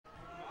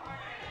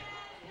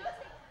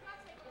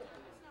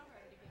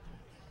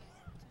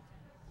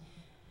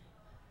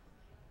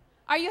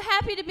Are you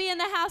happy to be in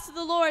the house of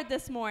the Lord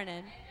this morning?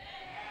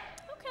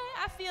 Okay,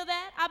 I feel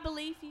that. I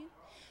believe you.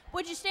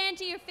 Would you stand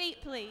to your feet,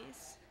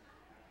 please?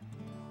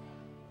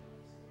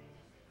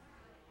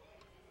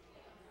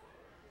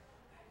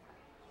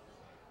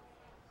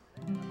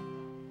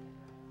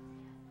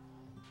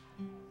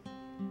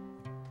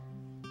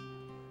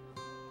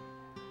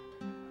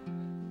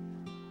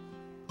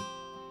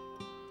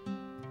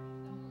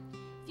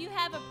 If you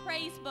have a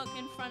praise book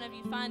in front of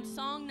you, find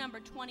song number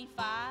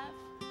 25.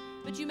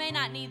 But you may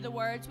not need the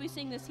words. We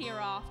sing this here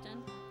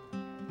often.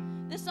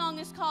 This song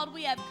is called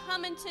We Have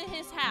Come Into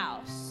His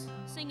House.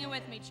 Sing it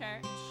with me,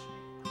 church.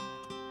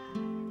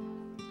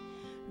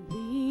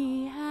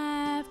 We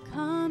have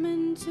come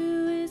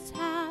into His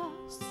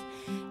house,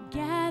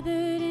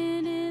 gathered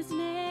in His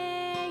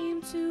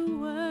name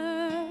to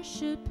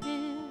worship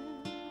Him.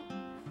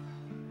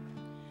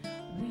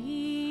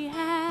 We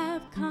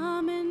have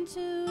come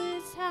into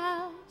His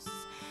house,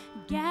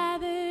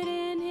 gathered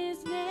in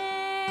His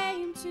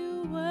name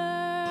to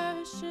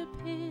worship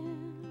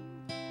Him.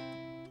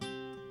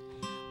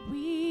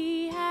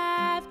 We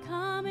have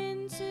come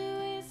into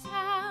His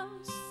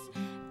house,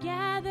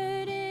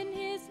 gathered in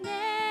His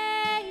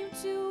name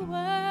to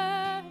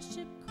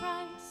worship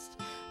Christ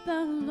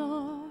the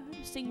Lord.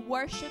 Sing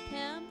worship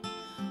Him.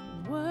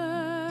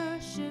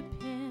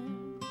 Worship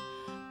Him,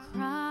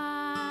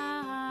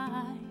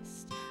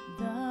 Christ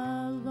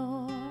the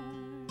Lord.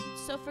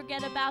 So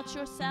forget about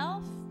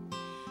yourself.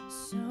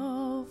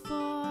 So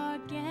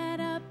forget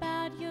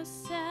about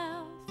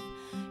yourself,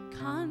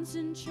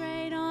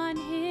 concentrate on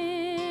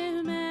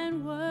Him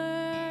and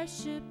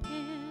worship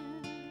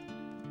Him.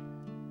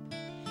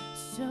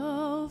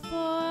 So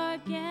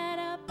forget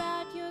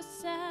about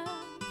yourself,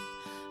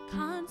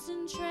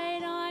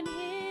 concentrate on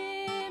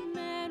Him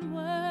and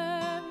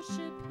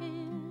worship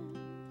Him.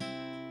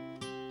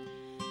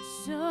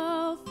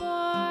 So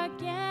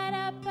forget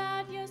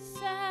about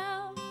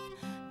yourself,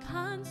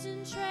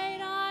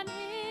 concentrate on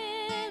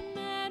Him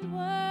and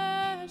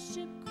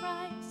worship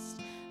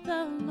Christ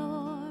the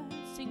Lord.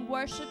 Sing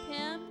worship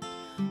Him.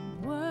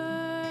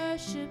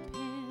 Worship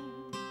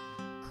Him,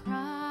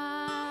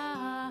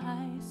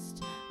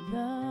 Christ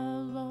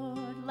the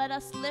Lord. Let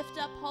us lift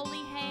up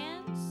holy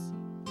hands.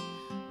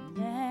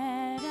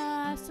 Let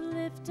us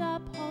lift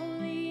up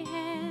holy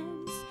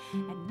hands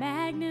and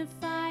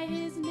magnify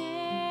His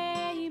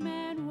name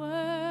and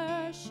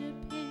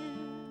worship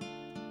Him.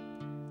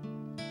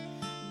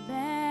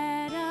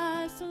 Let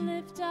us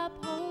lift up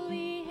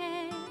holy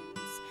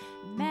hands,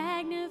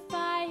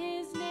 magnify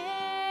His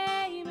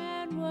name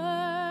and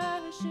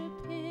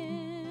worship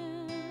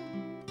Him.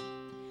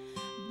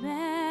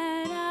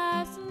 Let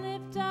us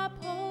lift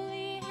up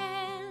holy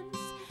hands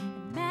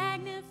and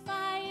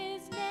magnify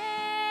His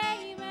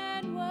name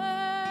and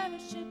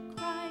worship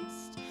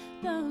Christ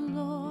the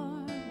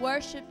Lord.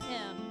 Worship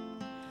Him.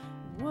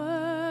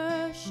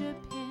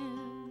 Worship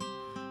Him,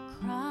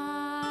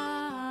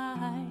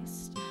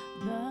 Christ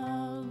the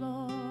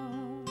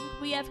Lord.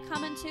 We have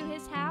come into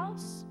His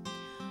house.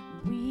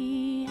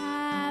 We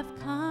have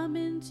come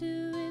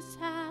into His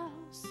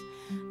house,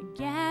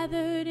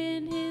 gathered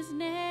in His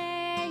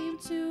name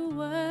to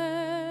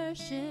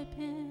worship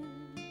Him.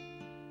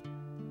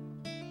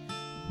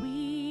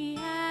 We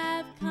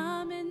have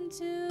come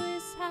into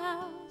His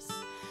house,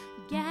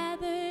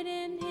 gathered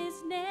in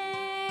His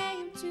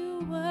name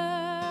to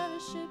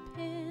worship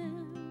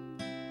Him.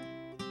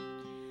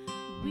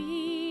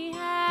 We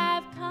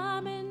have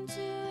come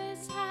into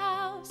His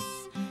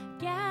house,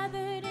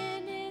 gathered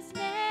in His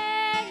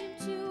name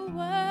to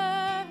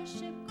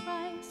worship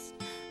Christ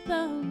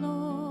the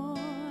Lord.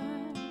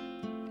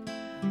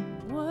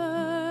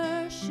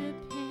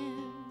 Worship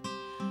Him,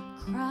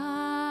 Christ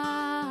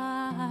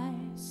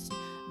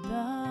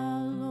the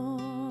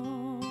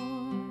Lord.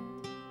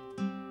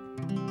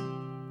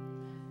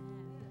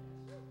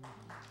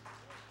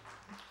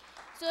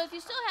 So if you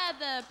still have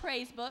the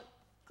praise book,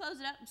 close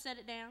it up and set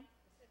it down.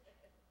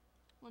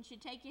 I want you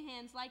to take your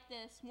hands like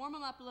this, warm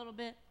them up a little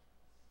bit.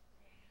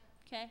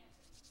 Okay?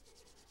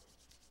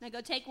 Now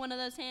go take one of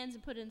those hands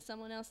and put it in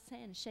someone else's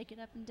hand and shake it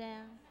up and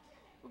down.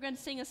 We're going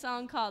to sing a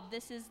song called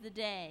This Is the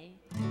Day.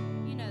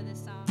 You know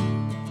this song.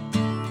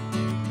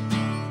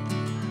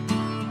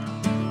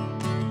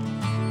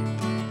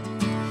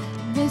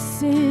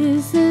 This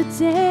is the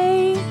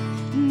day,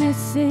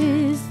 this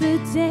is the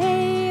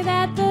day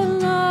that the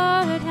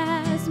Lord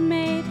has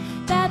made,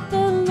 that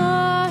the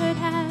Lord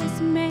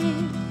has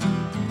made.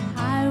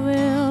 I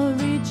will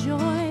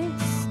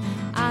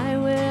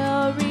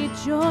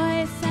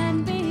rejoice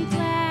and be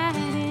glad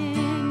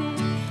in it,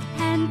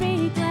 and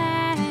be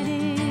glad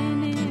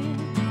in it.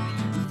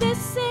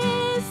 This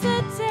is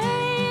the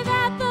day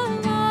that the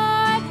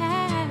Lord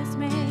has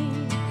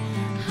made.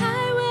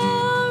 I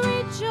will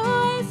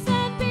rejoice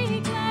and be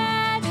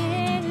glad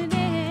in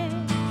it.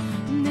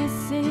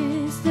 This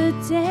is the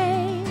day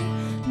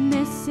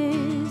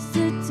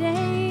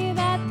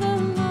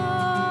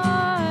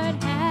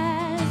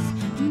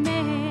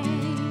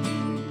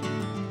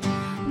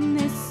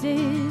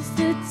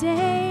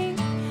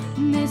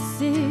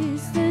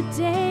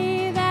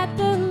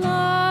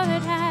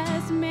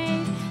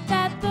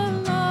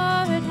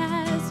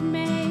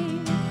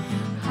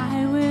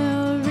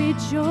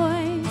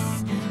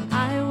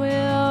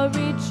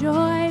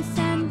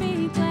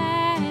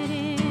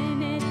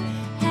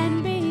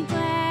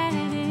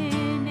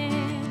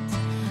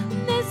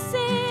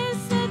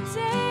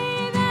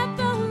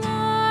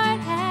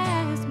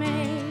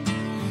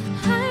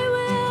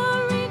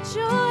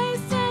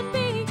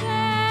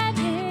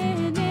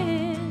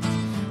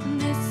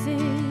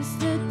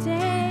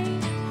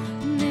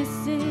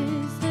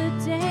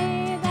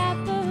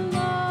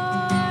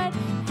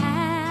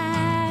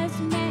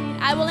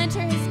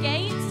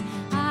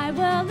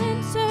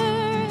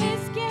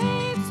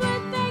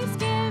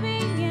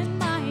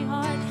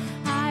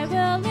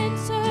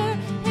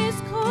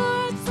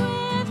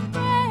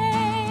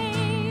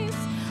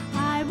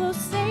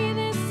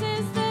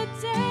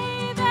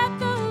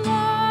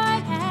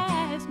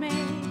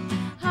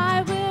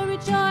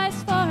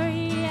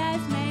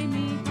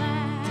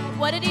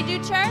What did he do,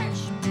 church?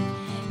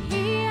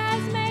 He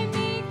has made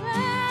me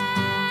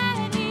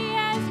glad. He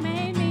has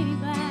made me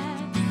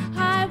glad.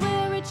 I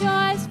will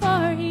rejoice,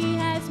 for he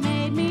has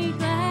made me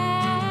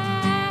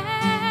glad.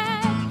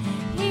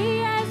 He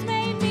has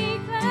made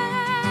me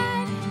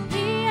glad.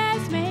 He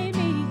has made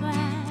me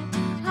glad.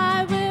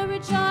 I will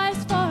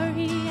rejoice, for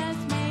he has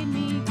made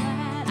me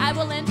glad. I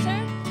will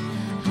enter.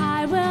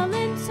 I will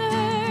enter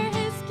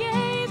his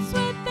gates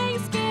with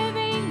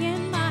thanksgiving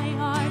in my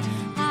heart.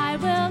 I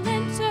will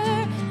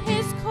enter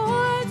his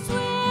courts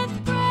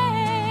with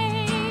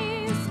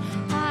praise.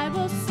 I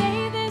will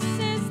say, this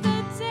is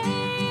the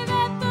day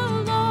that the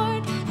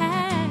Lord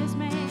has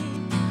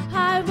made.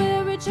 I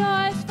will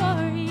rejoice,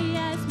 for he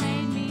has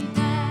made me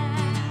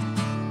glad.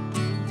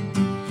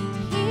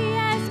 He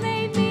has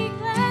made me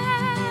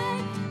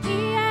glad.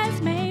 He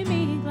has made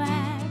me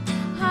glad.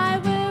 I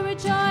will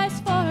rejoice,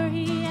 for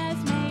he has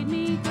made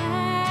me glad.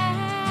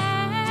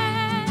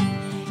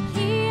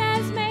 He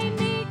has made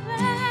me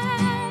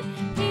glad.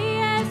 He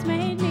has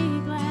made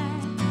me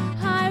glad.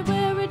 I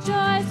will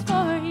rejoice,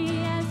 for he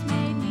has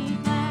made me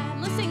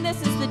glad. Let's sing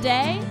This Is the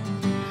Day.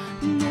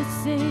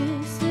 This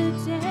is the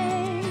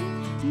day.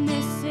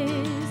 This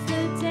is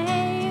the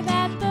day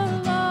that the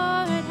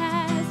Lord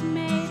has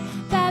made.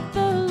 That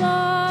the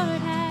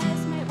Lord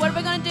has made. What are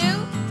we going to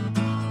do?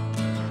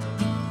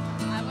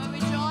 I will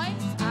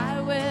rejoice.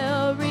 I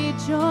will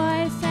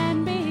rejoice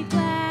and be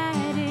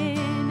glad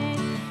in it,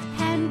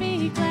 and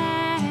be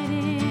glad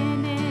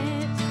in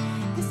it.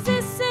 'Cause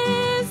this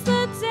is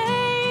the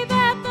day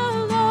that the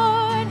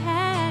Lord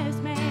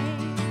has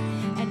made,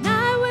 and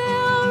I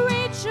will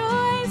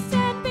rejoice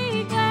and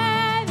be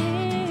glad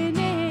in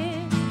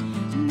it.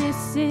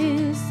 This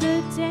is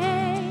the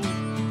day,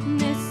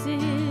 this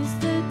is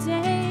the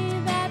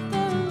day that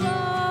the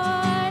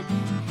Lord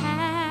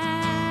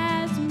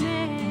has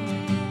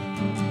made.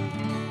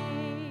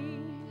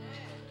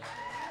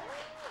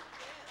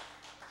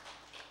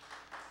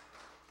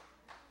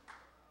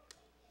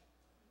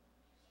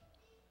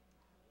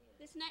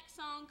 This next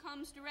song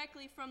comes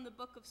directly from the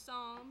book of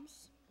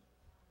Psalms,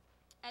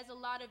 as a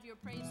lot of your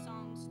praise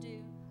songs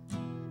do.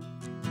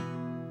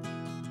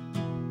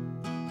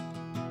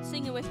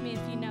 Sing it with me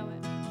if you know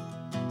it.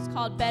 It's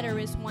called Better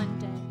Is One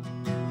Day.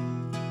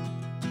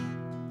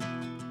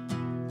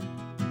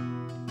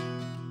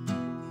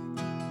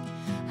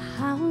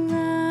 How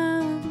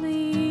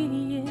lovely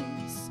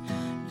is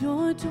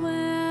your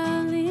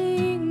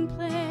dwelling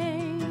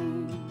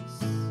place,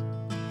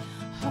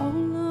 O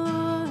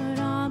Lord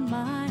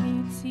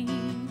Almighty.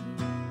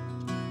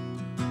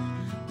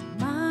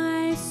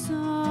 My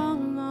soul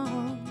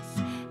longs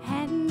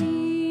and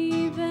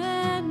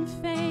even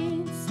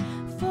faints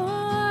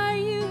for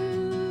you.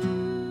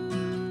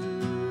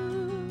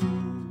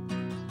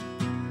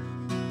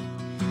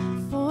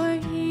 For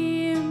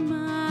here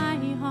my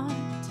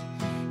heart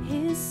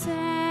is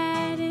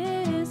satisfied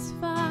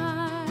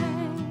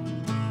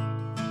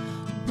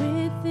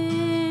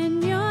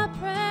within your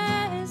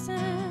presence.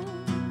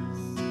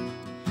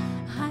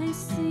 I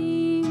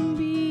sing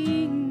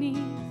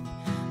beneath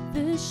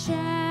the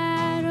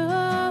shadow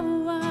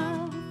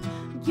of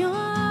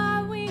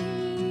your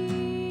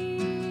wings.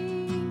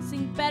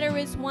 Sing Better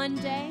Is One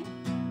Day.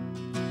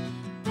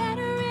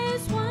 Better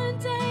is one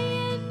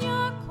day in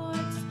your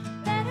courts.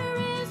 Better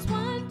is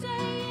one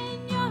day in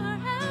your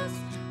house.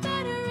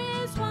 Better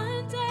is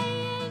one day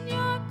in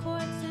your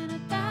courts and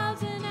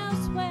 1,000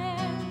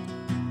 elsewhere.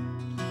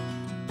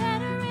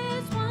 Better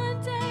is one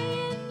day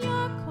in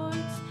your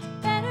courts.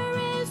 Better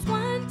is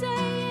one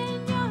day in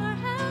your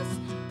house.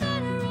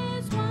 Better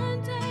is one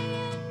day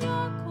in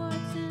your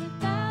courts and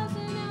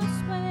 1,000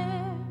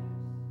 elsewhere.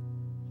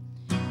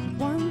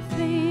 One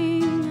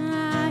thing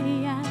I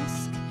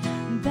ask,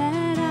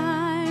 that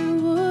I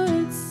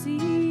would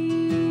seek,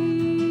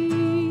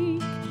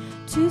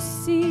 to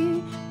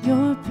see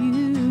your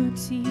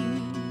beauty,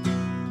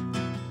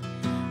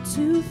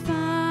 to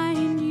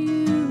find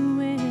you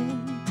in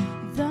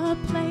the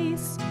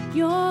place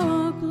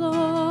your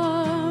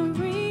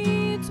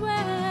glory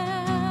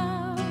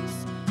dwells.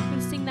 I'm going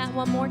to sing that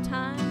one more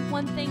time.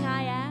 One thing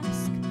I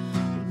ask.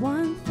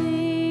 One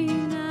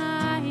thing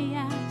I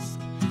ask,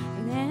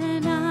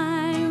 and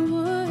I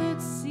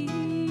would seek,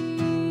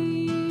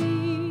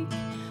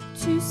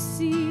 to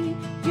see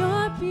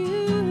your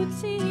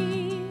beauty,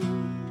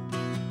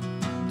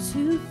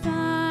 to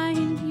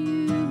find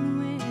you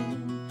in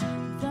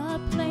the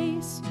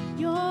place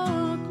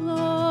your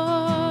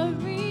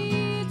glory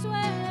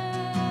dwells.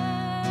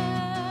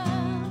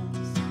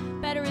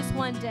 Better is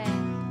one day.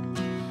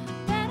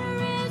 Better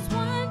is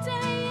one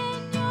day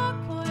in your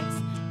courts.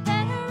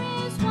 Better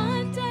is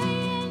one day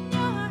in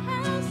your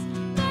house.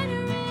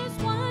 Better is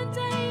one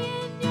day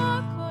in your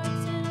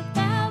courts and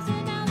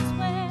 1,000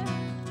 elsewhere.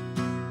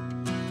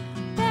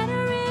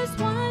 Better is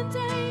one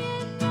day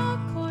in your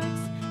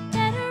courts.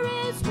 Better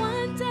is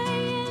one day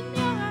in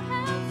your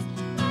house.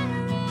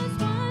 Better is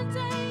one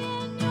day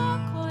in your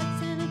courts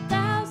and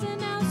 1,000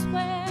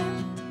 elsewhere.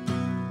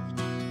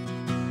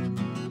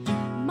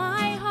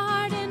 My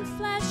heart and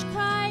flesh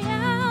cry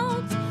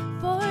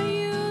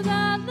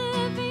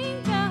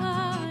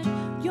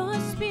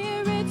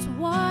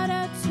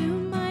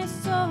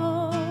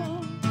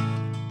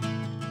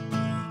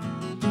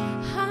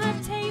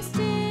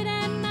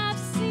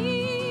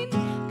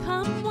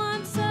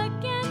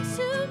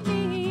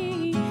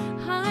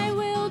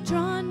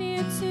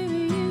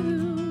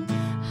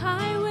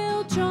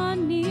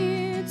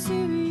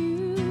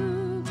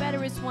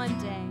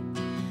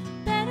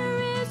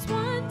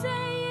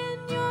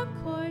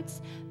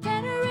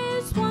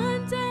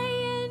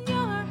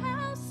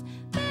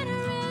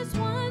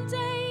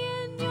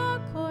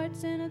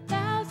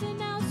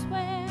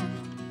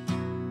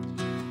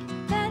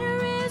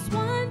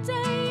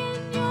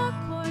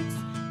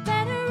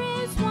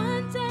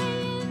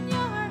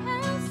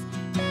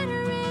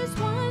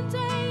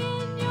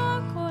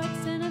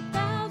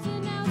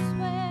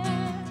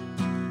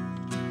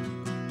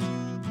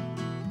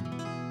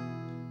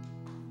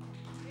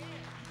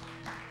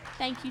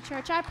Thank you,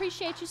 church. I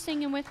appreciate you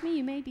singing with me.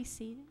 You may be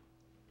seated.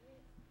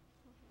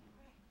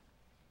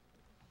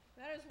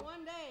 That is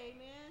one day,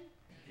 amen.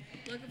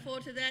 Looking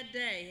forward to that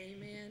day,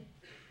 amen.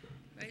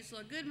 Praise the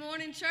Lord. Good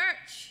morning,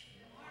 church.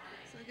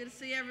 So good to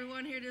see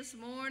everyone here this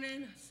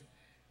morning.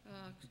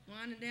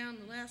 Winding down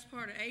the last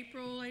part of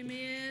April,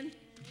 amen.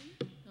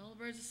 All the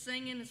birds are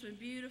singing. It's been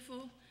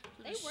beautiful.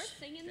 They were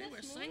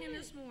singing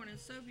this morning.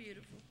 So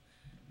beautiful.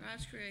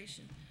 God's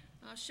creation.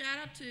 Shout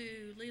out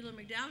to Leela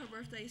McDowell. Her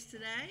birthday's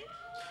today.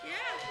 Yeah.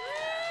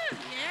 Woo!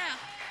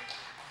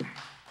 Yeah.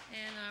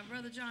 And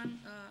Brother John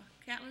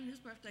Catlin, his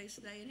birthday's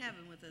today in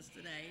heaven with us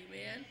today.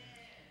 Amen.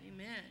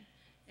 Amen.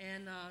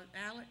 And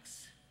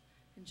Alex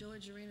and Joy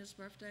Jarina's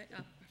birthday.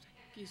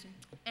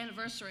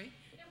 Anniversary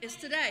is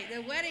today.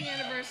 Their wedding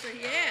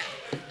anniversary.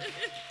 Yeah.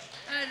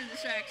 I had a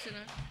distraction.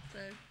 So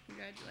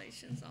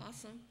congratulations.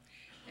 Awesome.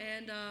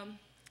 And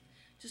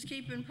just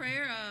keep in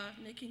prayer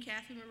Nick and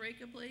Kathy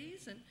Marika,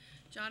 please, and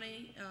John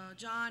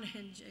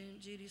and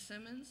Judy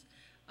Simmons,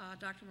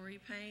 Dr. Marie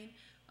Payne,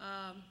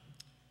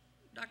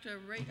 Dr.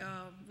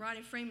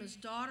 Ronnie Freeman's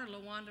daughter,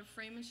 LaWanda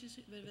Freeman. She's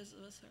been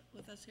visiting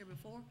with us here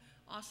before.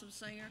 Awesome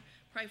singer.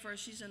 Pray for her.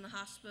 She's in the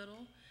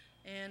hospital.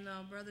 And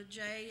Brother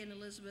Jay and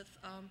Elizabeth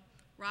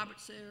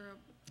Roberts are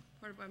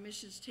part of our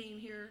missions team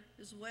here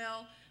as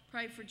well.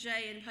 Pray for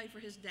Jay and pray for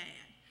his dad.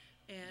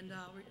 And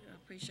we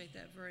appreciate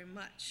that very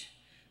much.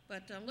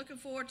 But I'm looking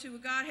forward to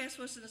what God has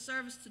for us in the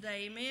service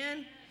today.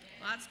 Amen.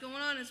 Lots going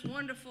on. It's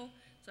wonderful.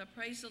 So I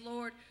praise the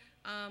Lord.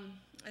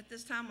 At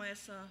this time, I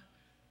ask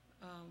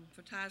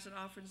for tithes and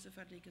offerings if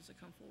our deacons will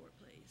come forward,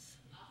 please.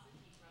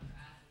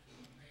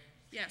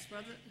 Yes,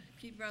 brother.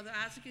 Keep Brother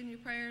Isaac in your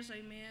prayers.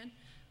 Amen.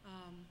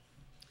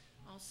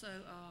 Also,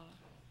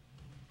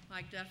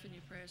 Mike Duff in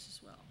your prayers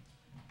as well.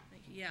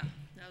 Thank you. Yeah,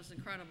 that was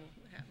incredible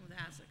what happened with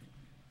Isaac.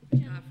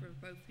 God for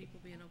both people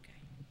being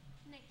okay.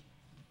 Nick,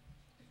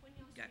 when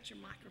y'all got your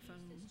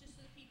microphone. It's just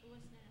so the people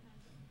listening at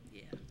home.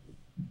 Yeah.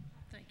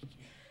 Thank you,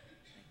 Ken.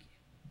 Thank you.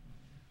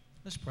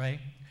 Let's pray.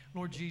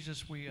 Lord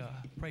Jesus, we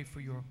pray for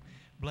your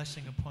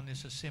blessing upon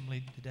this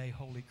assembly today,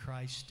 Holy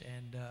Christ.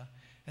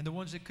 And the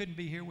ones that couldn't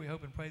be here, we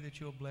hope and pray that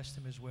you'll bless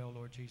them as well,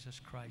 Lord Jesus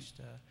Christ.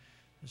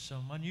 There's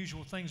some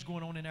unusual things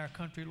going on in our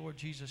country, Lord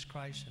Jesus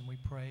Christ, and we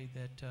pray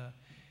that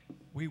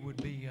we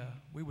would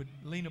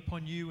lean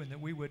upon you and that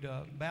we would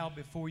bow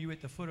before you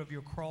at the foot of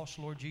your cross,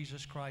 Lord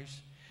Jesus Christ,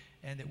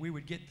 and that we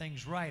would get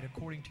things right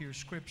according to your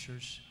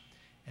scriptures.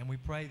 And we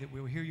pray that we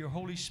will hear your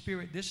Holy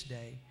Spirit this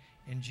day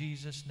in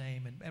Jesus'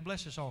 name. And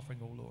bless this offering,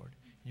 O Lord.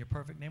 In your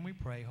perfect name we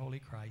pray, Holy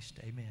Christ.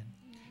 Amen.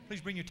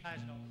 Please bring your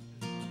tithes and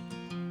offerings.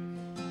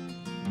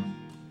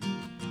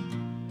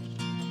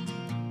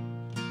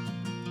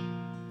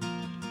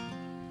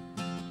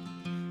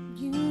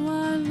 You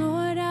are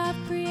Lord of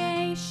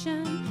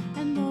creation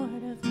and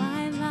Lord of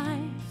my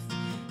life.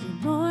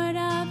 You're Lord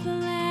of the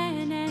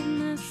land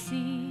and the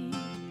sea.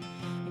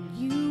 And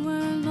you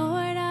were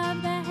Lord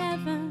of the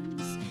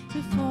heavens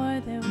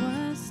before there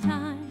was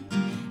time.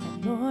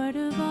 And Lord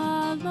of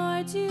all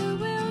lords you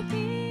will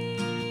be.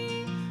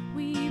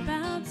 We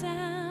bow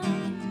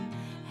down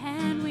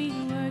and we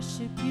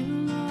worship you,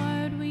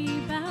 Lord. We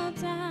bow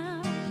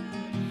down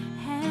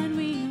and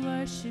we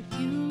worship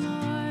you,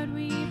 Lord.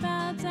 We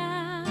bow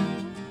down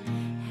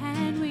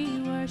and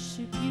we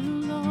worship you,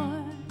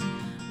 Lord.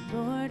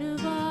 Lord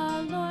of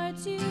all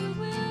lords you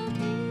will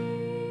be.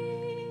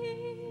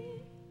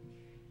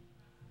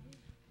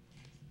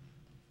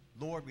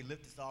 Lord, we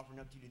lift this offering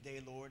up to you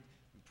today, Lord.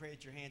 We pray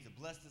that your hands have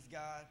blessed us,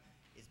 God.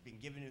 It's been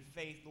given in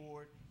faith,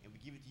 Lord, and we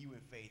give it to you in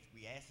faith.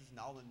 We ask this in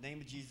all in the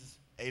name of Jesus.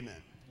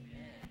 Amen.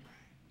 Amen.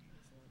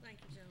 Thank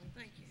you, gentlemen.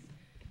 Thank you.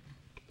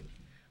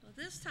 Well,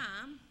 this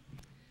time,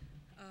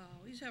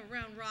 we used to have a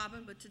round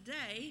robin, but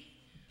today,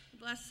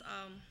 bless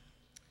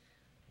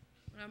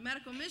our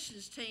medical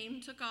missions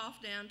team took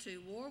off down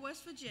to War,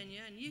 West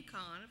Virginia, and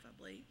Yukon, if I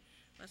believe,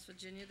 West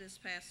Virginia this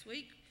past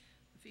week,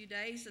 a few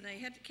days, and they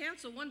had to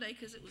cancel one day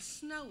because it was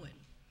snowing.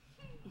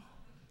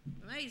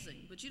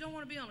 Amazing, but you don't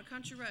want to be on a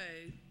country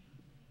road.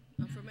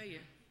 I'm familiar.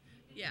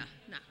 Yeah,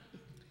 no.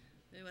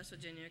 In West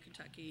Virginia,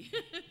 Kentucky,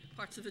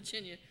 parts of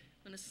Virginia,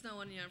 when it's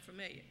snowing, you're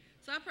unfamiliar.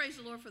 So I praise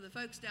the Lord for the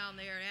folks down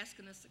there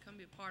asking us to come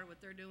be a part of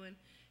what they're doing.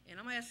 And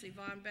I'm going to ask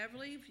Yvonne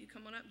Beverly, if you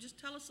come on up, just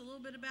tell us a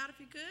little bit about it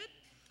if you could.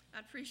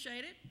 I'd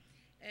appreciate it.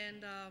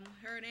 And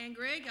her and Ann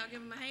Grigg, I'll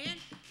give them a hand.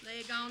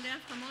 They had gone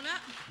down. Come on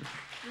up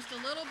just a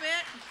little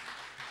bit,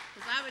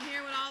 because I've been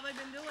hearing what all they've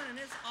been doing,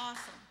 and it's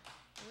awesome.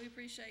 And we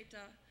appreciate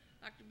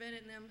Dr.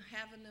 Bennett and them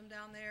having them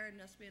down there and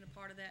us being a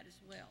part of that as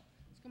well.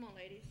 So come on,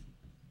 ladies.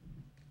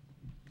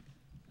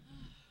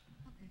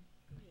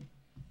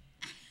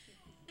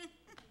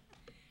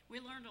 We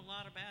learned a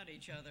lot about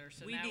each other,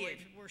 so We now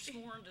did. we're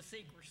sworn to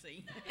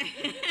secrecy.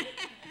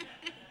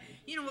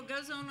 You know, what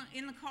goes on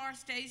in the car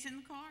stays in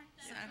the car.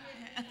 So.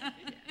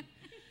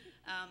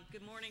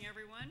 Good morning,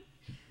 everyone.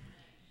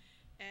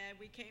 And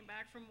we came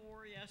back from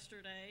war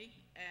yesterday,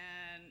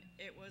 and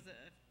it was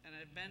an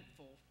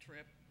eventful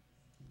trip.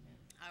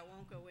 I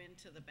won't go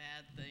into the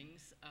bad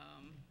things,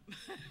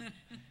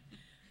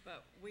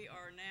 but we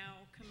are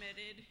now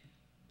committed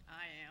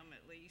I am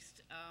at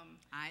least.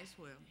 I as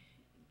well.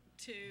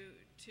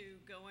 To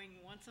going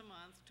once a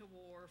month to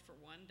War for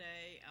one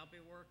day. I'll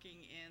be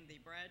working in the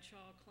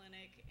Bradshaw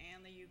Clinic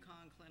and the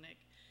Yukon Clinic,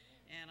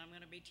 and I'm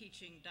going to be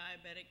teaching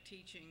diabetic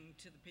teaching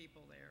to the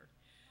people there.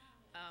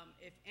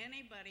 If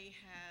anybody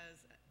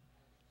has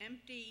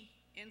empty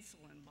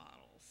insulin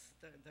bottles,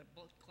 the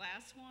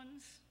glass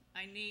ones,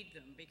 I need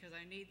them because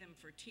I need them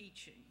for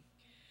teaching.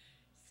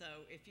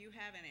 So if you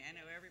have any, I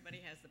know everybody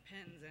has the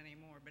pens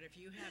anymore, but if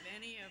you have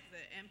any of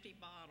the empty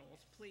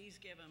bottles, please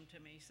give them to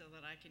me so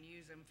that I can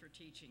use them for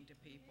teaching to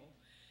people,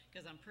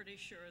 because I'm pretty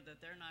sure that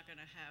they're not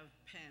going to have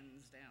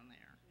pens down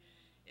there.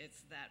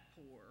 It's that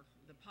poor.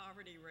 The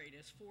poverty rate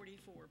is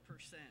 44%,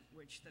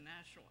 which the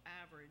national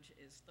average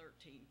is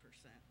 13%.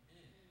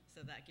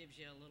 So that gives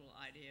you a little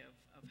idea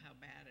of how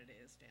bad it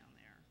is down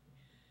there.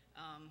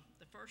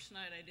 The first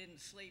night I didn't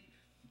sleep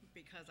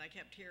because I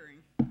kept hearing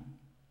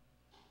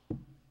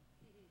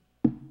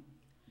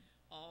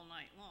all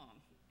night long.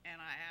 And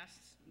I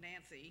asked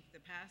Nancy, the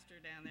pastor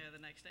down there,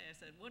 the next day, I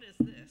said, what is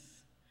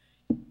this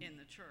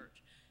in the church?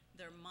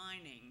 They're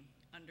mining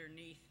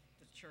underneath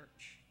the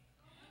church.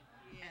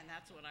 And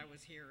that's what I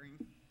was hearing.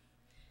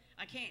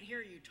 I can't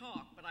hear you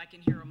talk, but I can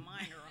hear a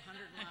miner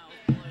 100 miles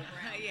below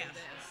ground. Yes.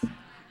 For this.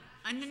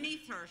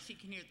 Underneath her, she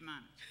can hear the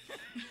mine.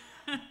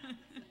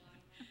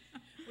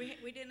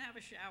 We didn't have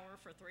a shower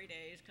for 3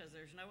 days because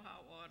there's no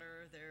hot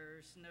water,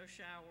 there's no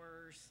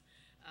showers.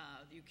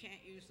 You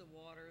can't use the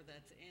water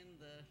that's in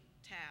the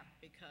tap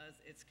because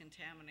it's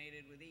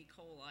contaminated with E.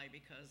 coli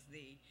because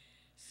the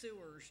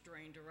sewers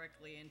drain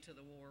directly into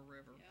the War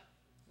River,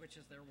 which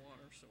is their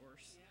water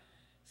source.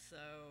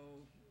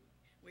 So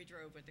we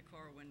drove with the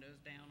car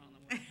windows down on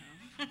the way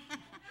home.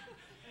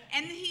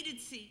 And the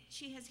heated seat.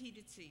 She has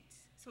heated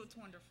seats, so it's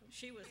wonderful.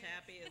 She was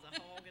happy as a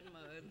hog in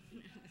mud.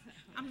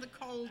 I'm the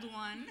cold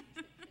one.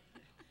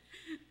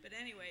 But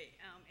anyway,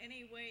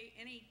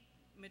 any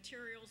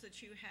materials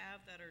that you have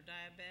that are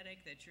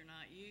diabetic that you're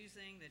not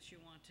using, that you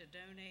want to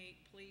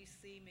donate, please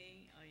see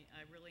me.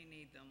 I really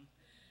need them.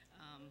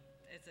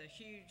 It's a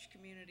huge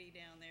community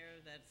down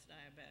there that's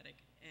diabetic,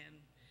 and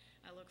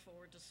I look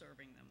forward to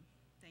serving them.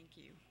 Thank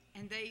you.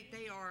 And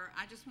they are,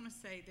 I just want to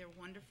say, they're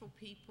wonderful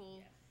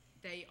people. Yes.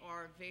 They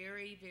are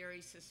very,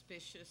 very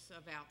suspicious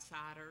of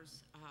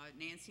outsiders.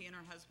 Nancy and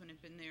her husband have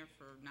been there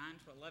for 9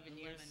 to 11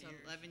 years.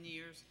 11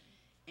 years.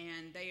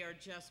 And they are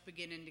just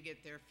beginning to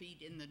get their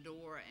feet in the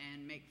door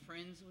and make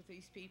friends with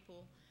these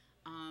people.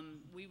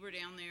 We were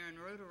down there and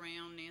rode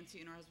around.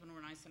 Nancy and her husband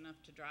were nice enough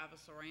to drive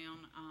us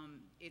around.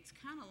 It's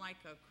kind of like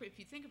if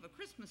you think of a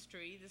Christmas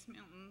tree, this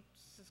mountain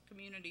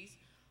communities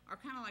are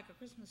kind of like a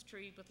Christmas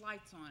tree with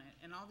lights on it.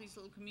 And all these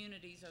little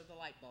communities are the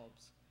light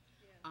bulbs.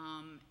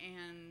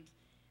 And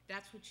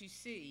that's what you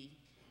see.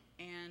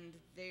 And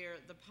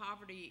the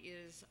poverty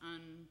is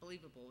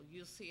unbelievable.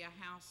 You'll see a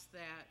house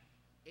that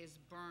is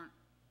burnt,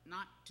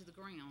 not to the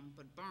ground,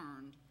 but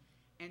burned.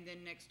 And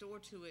then next door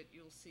to it,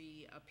 you'll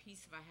see a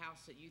piece of a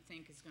house that you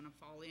think is going to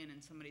fall in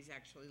and somebody's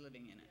actually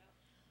living in it.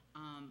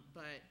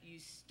 But you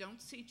don't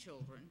see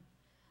children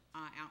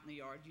out in the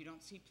yard. You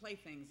don't see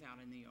playthings out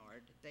in the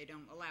yard. They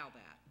don't allow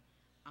that.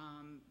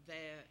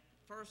 The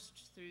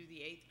 1st through the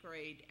 8th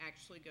grade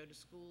actually go to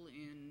school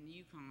in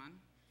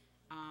Yukon,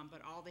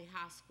 but all the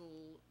high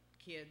school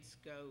kids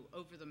go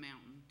over the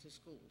mountain to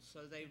school.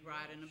 So they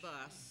ride in a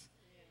bus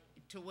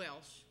to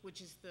Welsh,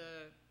 which is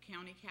the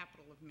county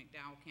capital of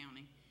McDowell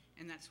County,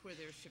 and that's where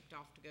they're shipped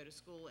off to go to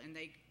school. And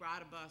they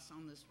ride a bus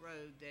on this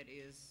road that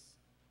is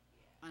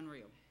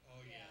unreal.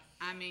 Oh yeah.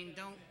 I mean,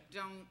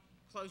 don't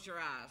close your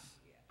eyes,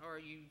 or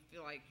you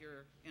feel like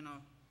you're in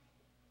a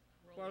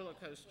roller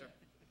coaster.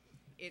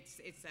 It's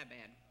that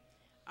bad.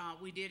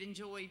 We did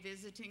enjoy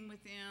visiting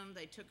with them.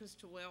 They took us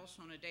to Welsh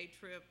on a day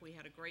trip. We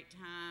had a great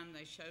time.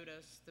 They showed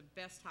us the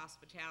best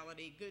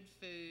hospitality, good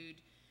food,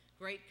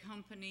 great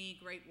company,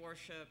 great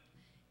worship.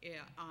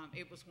 Yeah,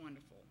 it was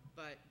wonderful,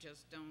 but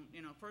just don't,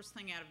 first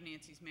thing out of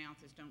Nancy's mouth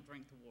is don't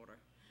drink the water.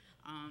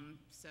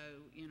 So,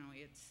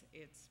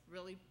 it's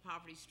really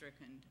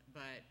poverty-stricken,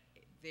 but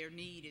their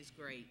need is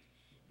great.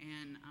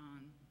 And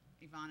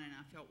Ivana and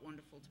I felt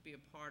wonderful to be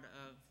a part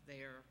of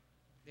their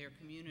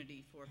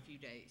community for a few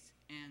days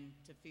and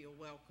to feel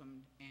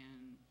welcomed,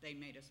 and they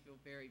made us feel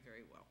very,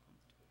 very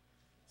welcomed.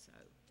 So,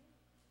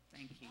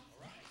 thank you.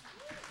 All right.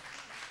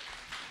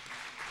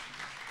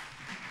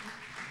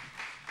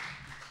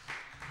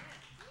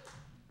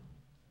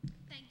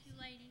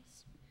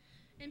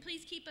 And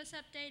please keep us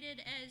updated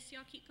as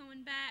y'all keep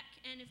going back,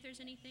 and if there's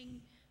anything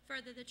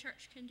further the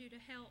church can do to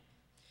help.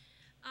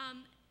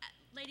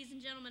 Ladies and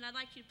gentlemen, I'd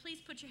like you to please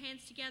put your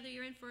hands together.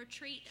 You're in for a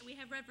treat. We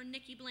have Reverend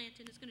Nikki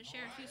Blanton is going to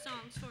share a few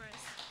songs for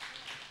us.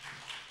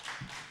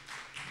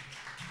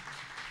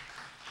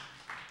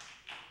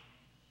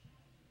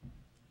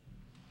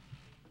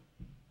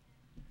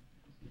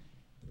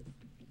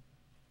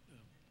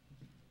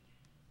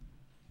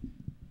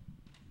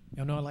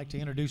 Y'all know I like to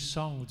introduce a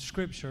song with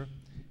scripture.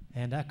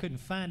 And I couldn't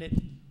find it,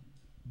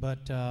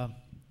 but the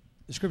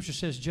scripture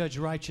says, judge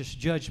righteous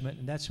judgment,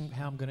 and that's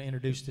how I'm going to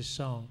introduce this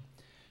song.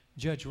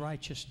 Judge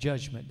righteous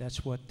judgment.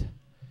 That's what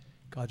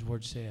God's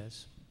word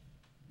says.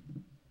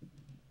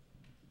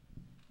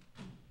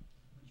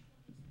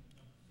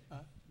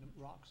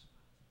 Rocks.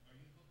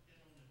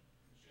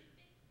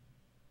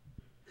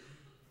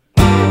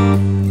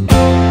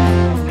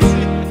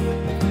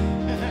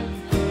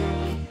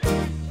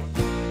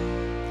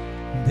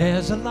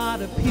 There's a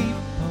lot of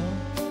people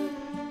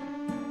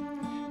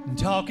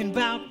talking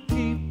about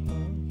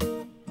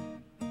people,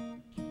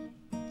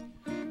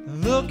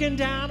 looking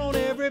down on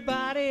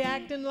everybody,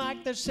 acting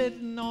like they're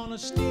sitting on a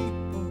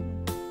steeple,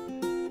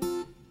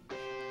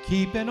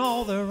 keeping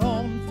all their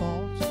own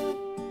faults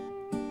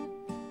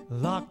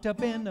locked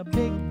up in a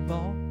big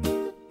vault,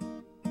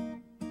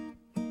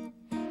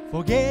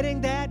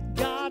 forgetting that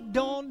God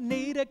don't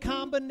need a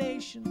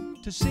combination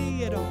to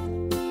see it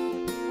all.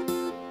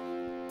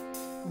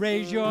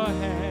 Raise your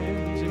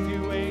hands if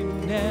you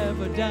ain't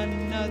never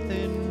done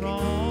nothing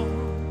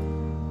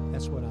wrong.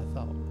 That's what I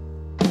thought.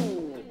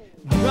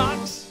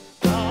 Rocks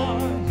are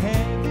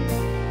heavy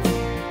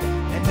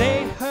and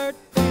they hurt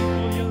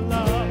people you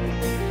love,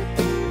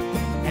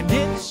 and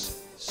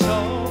it's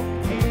so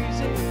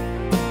easy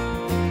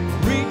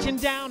reaching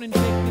down and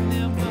picking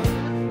them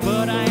up.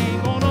 But I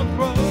ain't gonna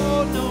throw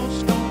no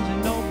stones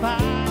at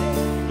nobody.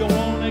 Don't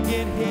wanna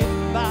get hit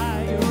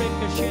by a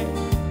ricochet.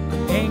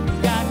 Ain't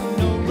got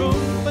no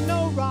room for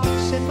no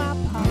rocks in my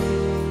pocket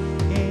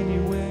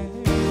anywhere.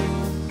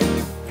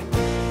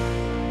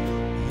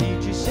 He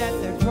just sat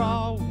there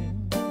drawing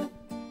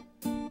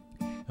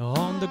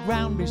on the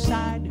ground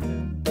beside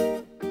her.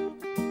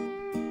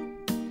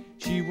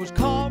 She was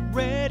caught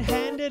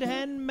red-handed,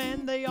 and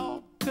man, they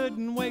all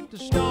couldn't wait to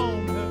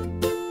stone her.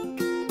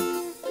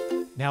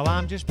 Now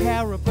I'm just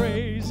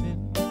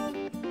paraphrasing,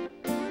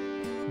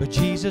 but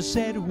Jesus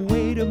said,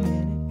 wait a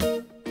minute.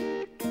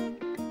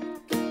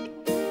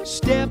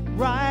 Step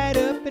right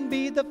up and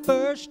be the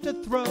first to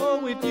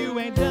throw if you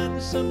ain't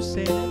done some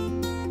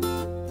sin.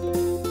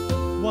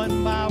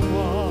 One by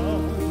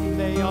one,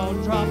 they all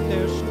dropped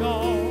their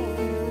stone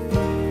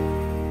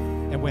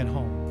and went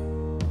home.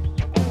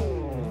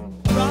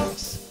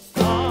 Rocks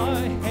are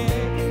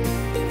heavy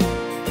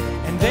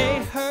and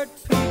they hurt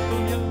people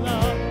you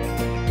love,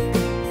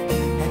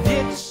 and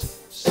it's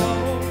so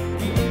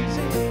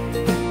easy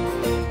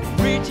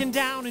reaching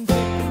down and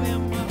picking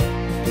them up.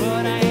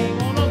 But I ain't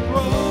gonna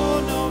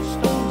throw no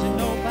stones at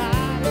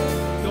nobody.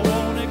 Don't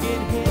wanna get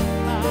hit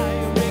by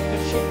a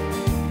ricochet.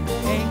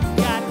 Ain't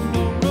got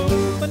no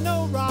room for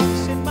no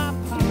rocks in my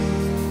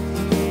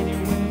pocket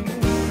anyway.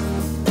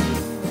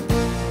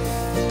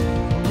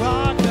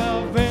 Rock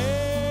of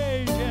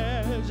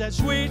ages, that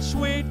sweet,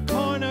 sweet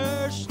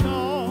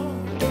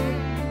cornerstone,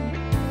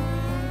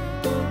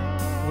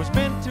 was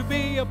meant to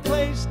be a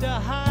place to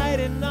hide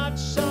and not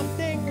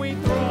something we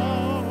throw.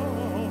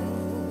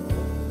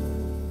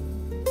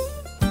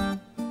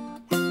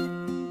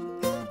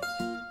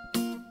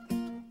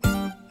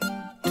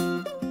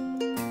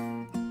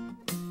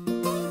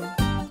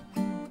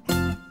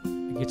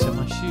 Gets in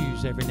my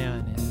shoes every now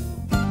and then.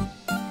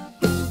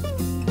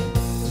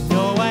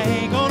 No, I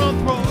ain't gonna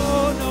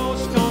throw no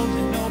stones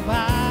at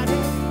nobody,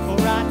 for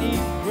I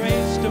need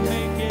grace to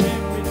make it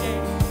every day.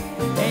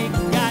 Ain't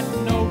got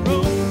no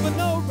room for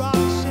no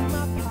rocks in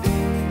my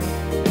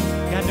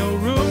pocket. Got no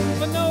room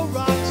for no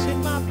rocks in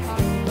my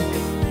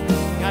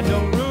pocket. Got no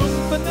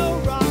room for no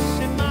rocks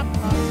in my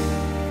pocket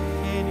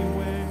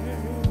anywhere.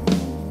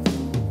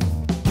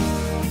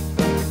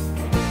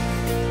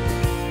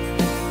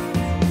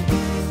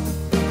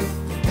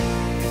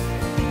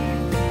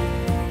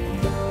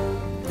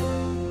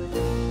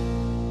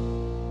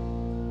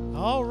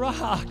 All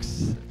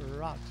rocks.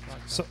 Rocks.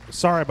 So,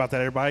 sorry about that,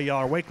 everybody. Y'all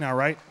are awake now,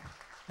 right?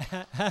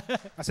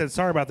 I said,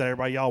 sorry about that,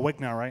 everybody. Y'all awake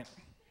now, right?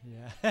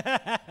 Yeah.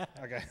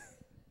 Okay.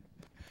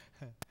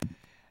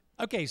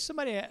 Okay,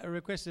 somebody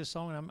requested this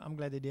song, and I'm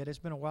glad they did. It's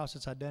been a while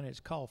since I've done it. It's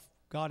called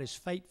God is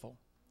Faithful.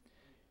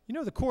 You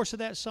know the chorus of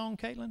that song,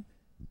 Caitlin?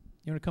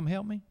 You want to come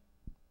help me?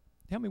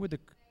 Help me with the...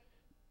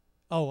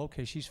 Oh,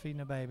 okay, she's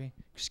feeding a baby.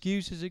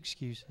 Excuses,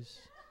 excuses.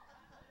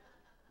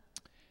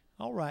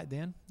 All right,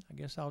 then. I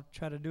guess I'll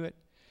try to do it.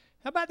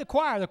 How about the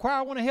choir? The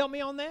choir want to help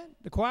me on that?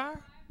 The choir?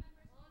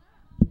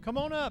 Come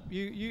on up.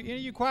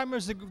 You choir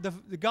members,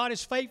 the God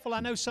is Faithful.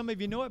 I know some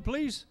of you know it.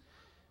 Please,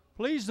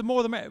 the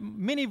more the merrier.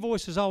 Many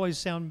voices always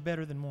sound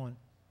better than one.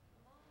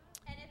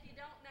 And if you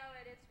don't know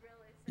it, it's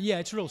really simple. Yeah,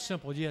 it's real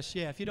simple. Yes,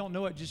 yeah. If you don't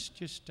know it, just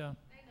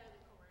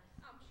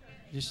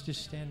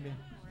stand there.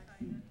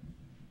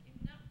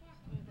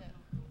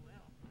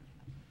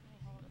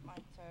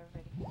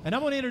 And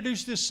I'm going to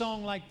introduce this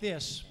song like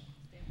this.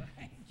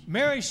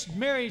 Mary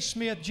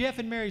Smith, Jeff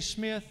and Mary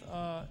Smith,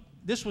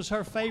 this was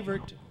her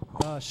favorite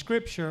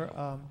scripture.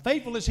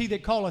 Faithful is he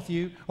that calleth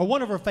you, or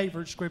one of her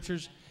favorite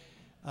scriptures.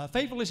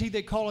 Faithful is he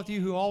that calleth you,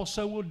 who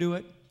also will do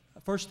it.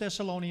 1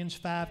 Thessalonians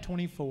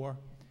 5:24.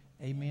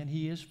 Amen.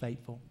 He is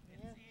faithful.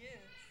 Yes, he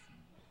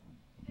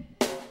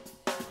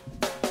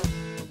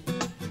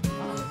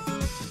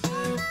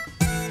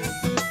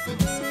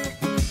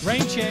is.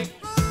 Rain check.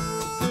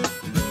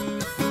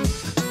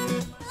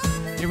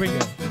 Here we go.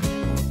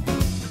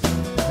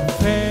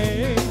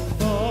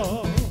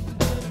 Faithful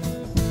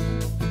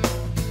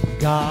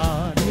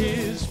God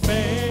is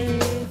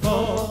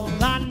faithful.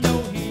 I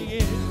know He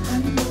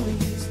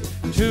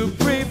is. To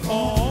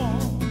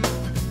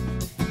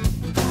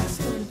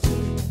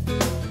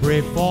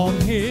perform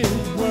His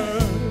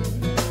word.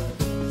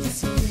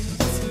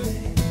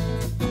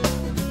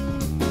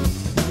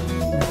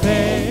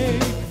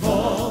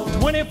 Faithful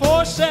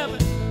 24/7.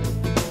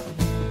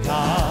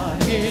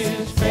 God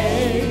is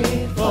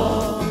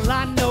faithful.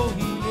 I know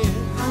He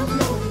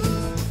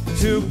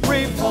is. To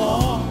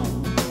perform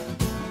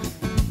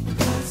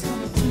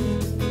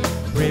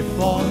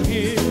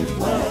His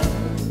word.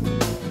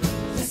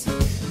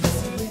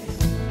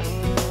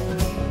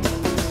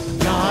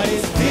 God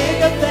is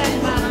bigger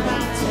than my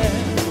mountain.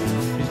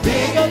 He's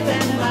bigger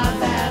than my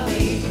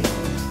valley.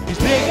 He's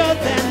bigger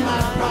than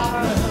my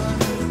problem.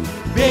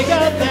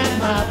 Bigger than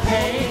my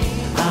pain.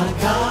 Our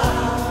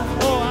God,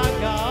 oh our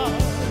God,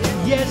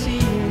 yes He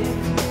is.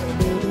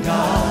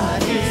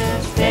 God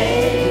is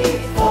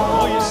faithful.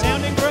 Oh, you're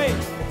sounding great.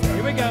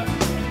 Here we go.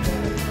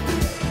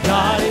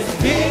 God is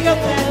bigger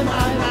than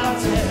my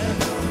mountain.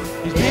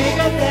 He's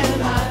bigger than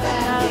my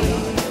valley.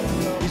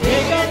 He's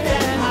bigger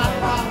than my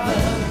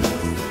problem.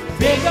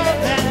 Bigger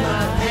than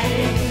my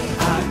pain.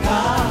 Our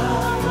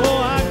God, oh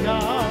our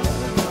God,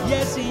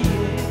 yes He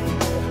is.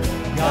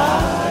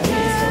 God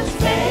is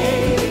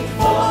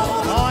faithful.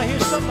 Oh, I hear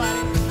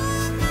somebody.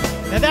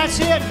 Now that's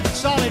it.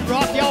 Solid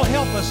Rock, y'all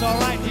help us, all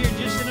right, here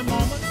just in a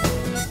moment.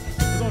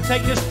 We're going to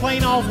take this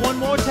plane off one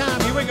more time.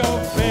 Here we go.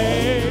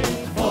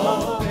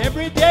 Faithful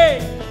every day.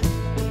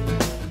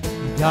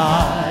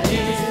 God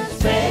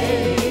is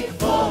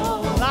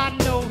faithful. I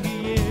know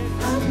He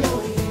is. I know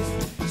He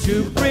is.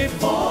 To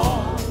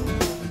perform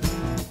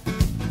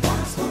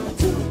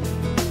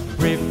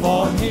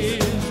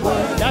His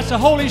word. That's the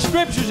Holy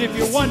Scriptures if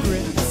you're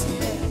wondering.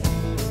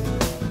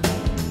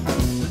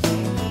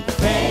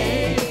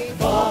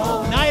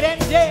 Faithful night and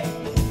day.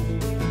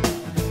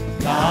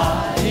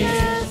 God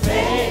is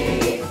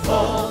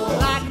faithful.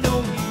 I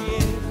know He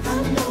is. I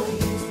know He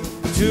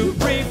is. To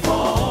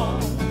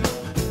perform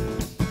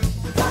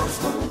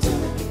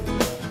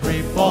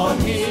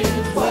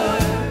His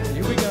word.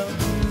 Here we go.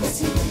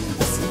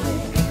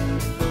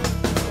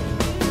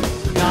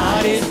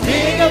 God is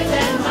bigger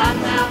than my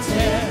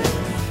mountain.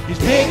 He's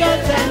bigger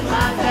than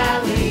my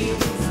valley.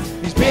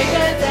 He's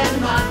bigger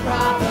than my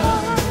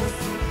problem.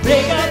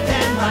 Bigger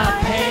than my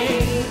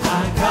pain.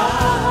 Our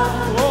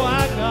God, oh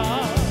our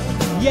God,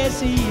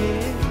 yes He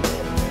is.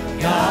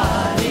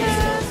 God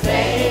is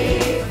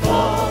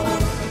faithful.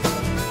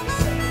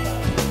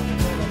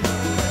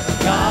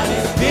 God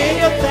is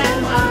bigger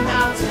than my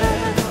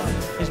mountain.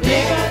 He's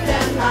bigger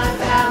than my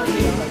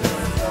valley.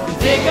 He's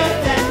bigger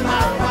than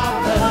my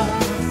problem.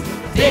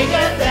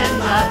 Bigger than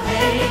my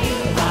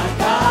pain. Our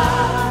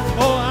God,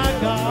 oh our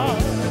God,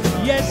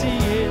 yes He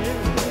is.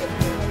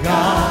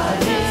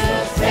 God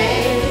is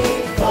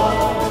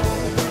faithful.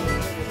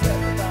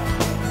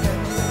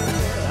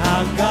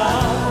 Our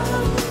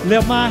God,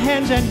 lift my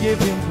hands and give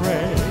Him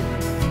praise.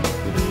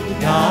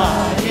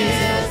 God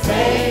is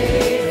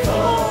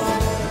faithful.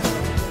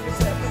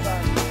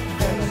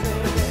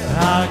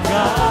 Our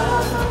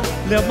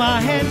God, lift my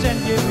hands and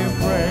give Him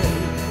praise.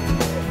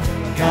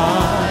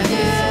 God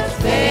is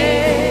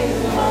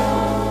faithful.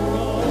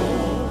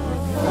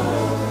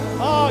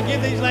 Oh,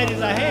 give these ladies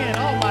a hand.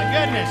 Oh, my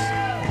goodness.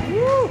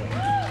 Woo. I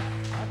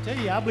tell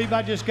you, I believe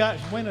I just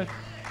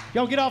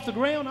y'all get off the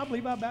ground? I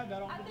believe I about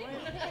got off the ground.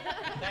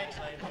 Thanks,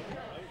 ladies.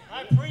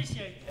 I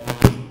appreciate that.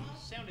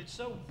 Sounded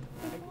so...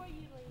 Before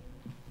you leave,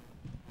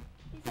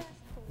 he's asked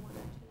for one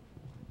or two.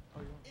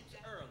 It's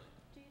early.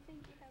 Do you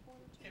think you have one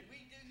or two? Can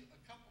we do a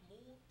couple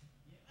more?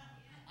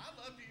 I'd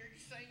love to hear you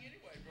sing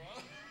anyway, bro.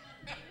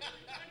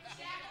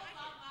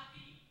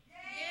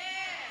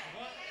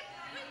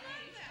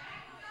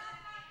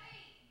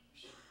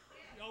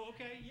 Oh,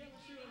 okay. Yeah,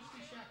 let's do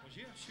shackles.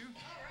 Yeah, sure.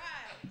 All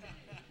right.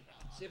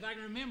 See if I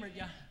can remember it,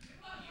 yeah.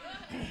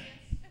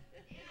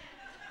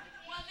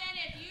 Well, then,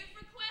 if you've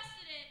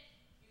requested it,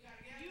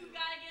 you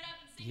got to get up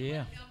and sing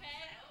Yeah. with me,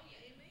 okay? Oh,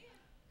 yeah. Amen.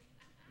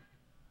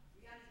 We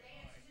got to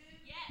dance too?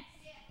 Yes.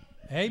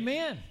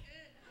 Amen.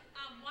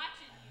 I'm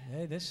watching you.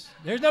 Hey,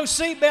 there's no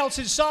seatbelts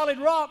in Solid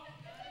Rock.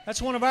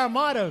 That's one of our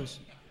mottos.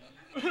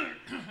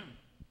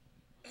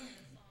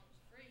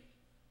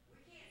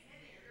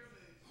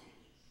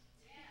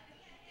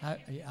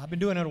 I've been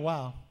doing it a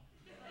while.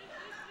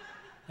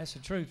 That's the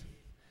truth.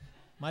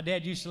 My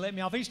dad used to let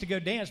me off. He used to go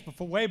dance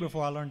way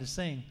before I learned to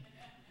sing.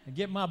 And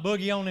get my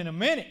boogie on in a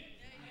minute.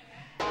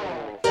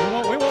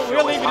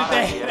 We'll leave it at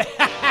that.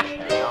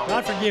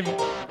 God forgive me.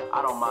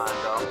 I don't mind,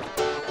 though.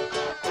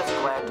 Just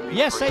glad to be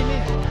yes, free.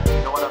 amen. You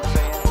know what I'm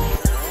saying?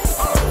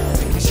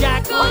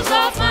 Shackles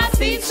off my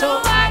feet so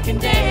I can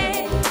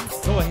dance.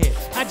 Go ahead.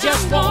 I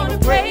just want to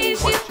praise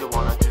you. What you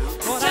wanna do?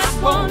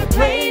 Just want to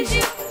praise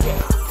you.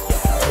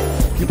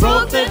 You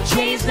broke the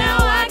chains, now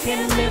I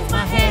can lift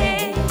my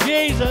head.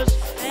 Jesus,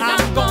 And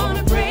I'm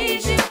gonna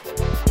praise you.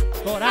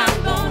 Lord,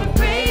 I'm gonna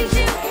praise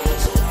you.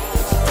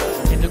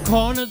 in the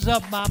corners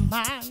of my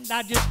mind,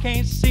 I just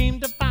can't seem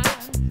to find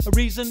a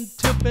reason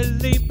to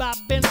believe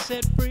I've been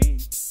set free.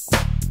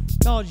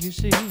 'Cause you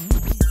see,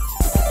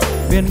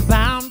 been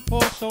bound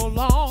for so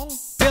long,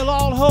 feel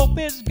all hope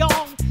is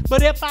gone.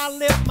 But if I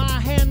lift my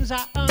hands,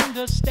 I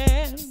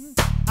understand.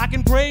 I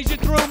can praise you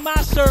through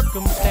my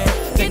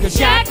circumstance. Get the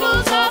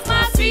shackles off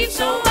my feet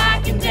so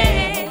I can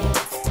dance.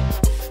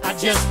 I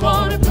just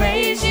wanna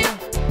praise you.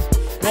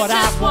 Lord,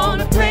 I just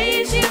wanna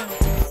praise you.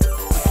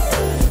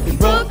 You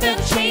broke the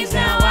chains,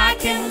 now I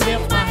can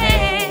lift my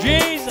hands.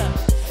 Jesus,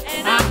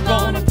 And I'm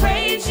gonna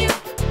praise you.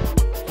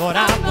 Lord,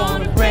 I'm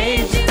gonna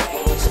praise you.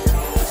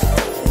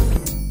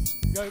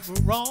 You're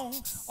wrong,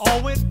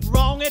 all went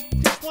wrong at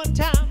this one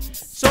time.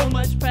 So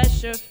much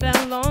pressure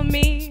fell on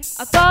me.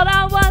 I thought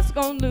I was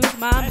gonna lose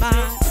my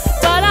mind.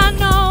 But I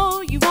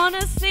know you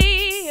wanna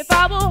see if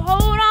I will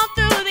hold on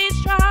through these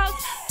trials.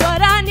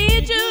 But I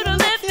need you to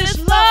lift this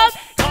load,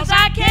 'cause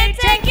I can't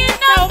take it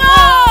no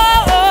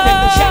more.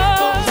 Take the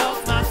shackles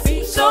off my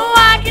feet so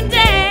I can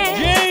dance.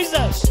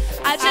 Jesus,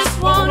 I just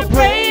wanna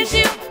praise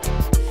you.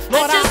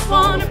 Lord, I just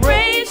wanna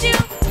praise you.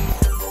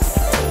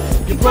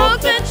 You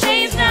broke the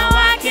chains, now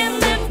I can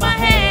lift my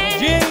hands.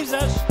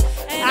 Jesus,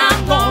 And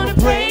I'm gonna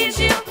praise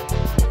you.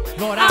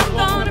 Lord, I'm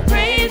gonna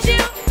praise you.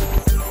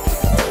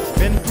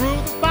 Been through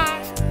the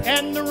fire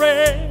and the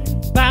rain,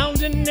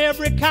 bound in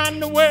every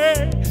kind of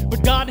way.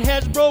 But God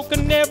has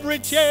broken every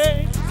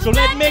chain, so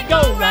let me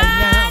go right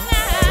now.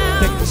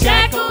 Take the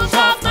Shackles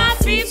off my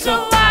feet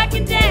so I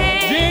can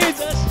dance.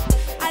 Jesus,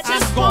 I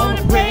just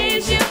wanna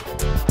praise you.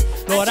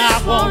 Lord, I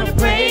just wanna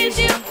praise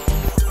you.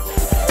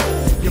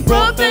 You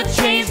broke the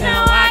chains,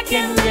 now I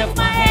can lift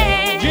my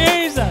hands.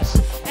 Jesus,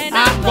 And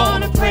I'm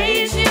gonna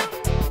praise you.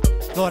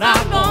 Lord,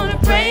 I'm gonna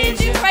praise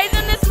you. Praise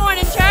him this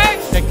morning, church.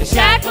 Take the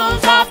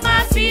Shackles off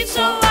my feet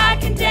so I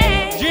can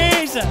dance.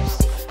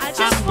 Jesus, I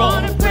just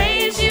wanna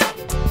praise you.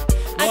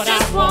 I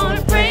just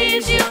wanna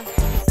praise you.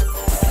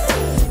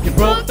 You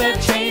broke the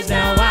chains,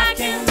 now I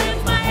can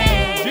lift my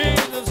hands.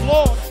 Jesus,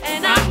 Lord,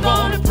 And I'm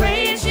gonna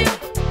praise you.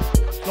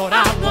 Lord,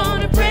 I'm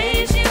gonna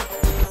praise you.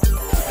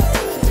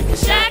 Take the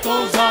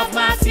shackles off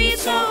my feet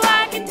so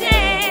I can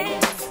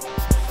dance.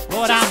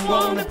 Lord, I'm I'm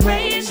gonna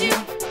praise you.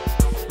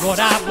 Lord,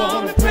 I'm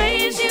gonna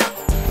praise you.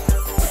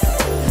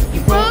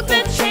 You broke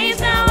the chains,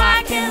 now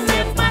I can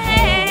lift my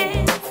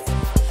hands.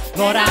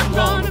 Lord, I'm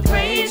gonna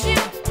praise you.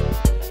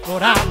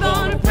 Lord, I'm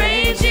gonna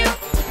praise you.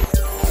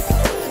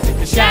 Take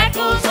the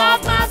shackles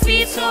off my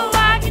feet so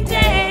I can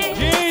dance.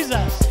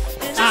 Jesus,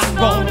 And I'm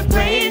gonna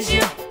praise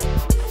you.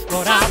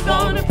 Lord, I'm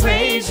gonna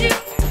praise you.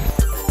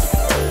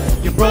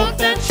 You broke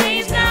the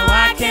chains, now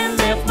I can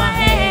lift my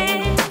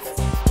hands.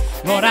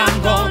 Lord,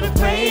 I'm gonna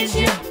praise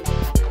you.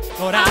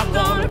 Lord, I'm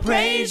gonna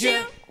praise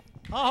you.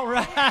 All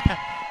right,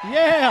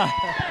 yeah.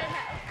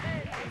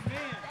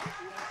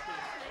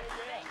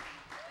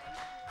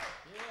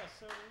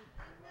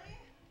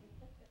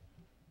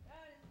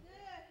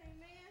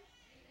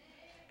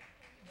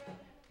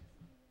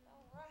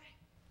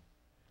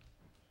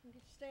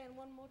 Stand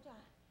one more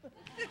time.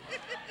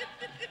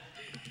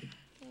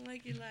 I'll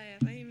make you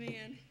laugh.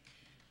 Amen.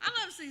 I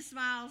love to see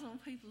smiles on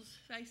people's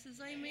faces.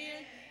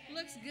 Amen.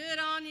 Looks good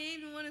on you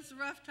even when it's a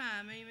rough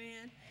time.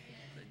 Amen.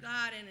 But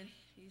God in it,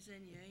 He's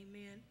in you.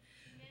 Amen.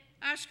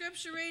 Our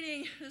scripture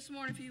reading this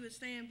morning, if you would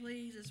stand,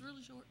 please. It's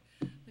really short.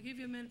 I'll give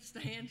you a minute to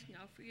stand.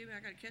 Y'all forgive me.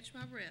 I got to catch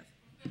my breath.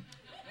 I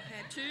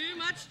had too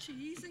much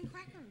cheese and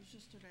crackers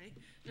yesterday,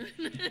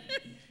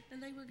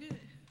 and they were good.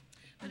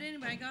 But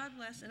anyway, God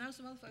bless. And I know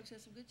some other folks had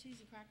some good cheese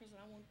and crackers, and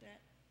I want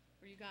that.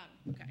 Or you got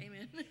them. Okay,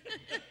 amen.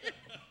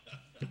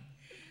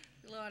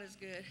 The Lord is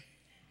good.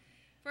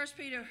 1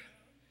 Peter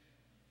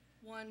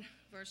 1,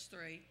 verse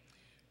 3.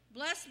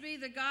 Blessed be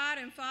the God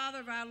and Father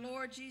of our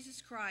Lord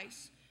Jesus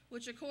Christ,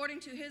 which according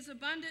to his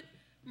abundant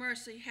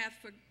mercy hath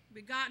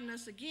begotten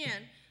us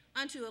again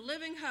unto a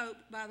living hope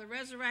by the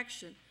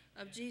resurrection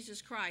of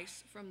Jesus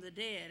Christ from the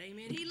dead.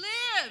 Amen. He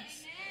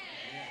lives.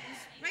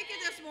 Make it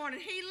this morning.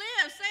 He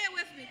lives. Say it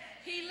with me.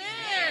 He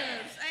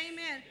lives.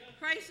 Amen.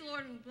 Praise the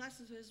Lord and bless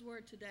his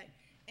word today.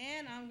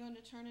 And I'm going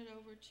to turn it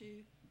over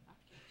to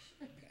Dr.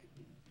 Cash.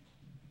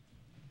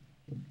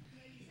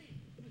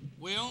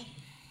 Well,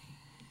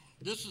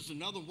 this is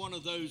another one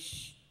of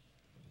those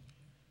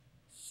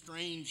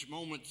strange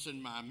moments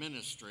in my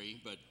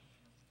ministry, but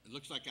it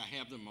looks like I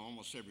have them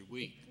almost every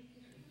week.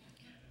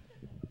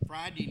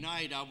 Friday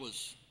night, I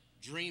was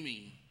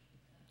dreaming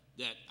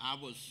that I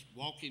was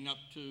walking up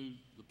to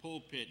the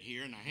pulpit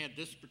here, and I had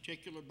this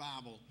particular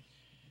Bible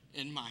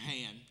in my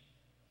hand,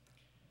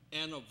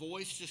 and a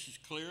voice just as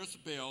clear as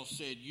a bell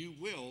said, "You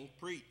will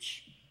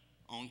preach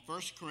on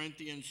 1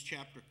 Corinthians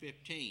chapter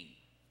 15.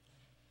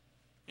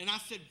 And I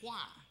said,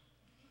 "Why?"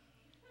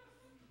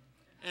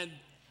 And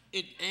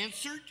it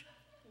answered,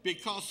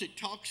 because it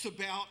talks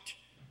about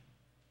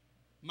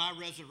my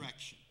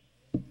resurrection.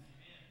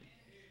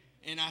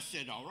 And I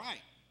said, all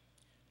right.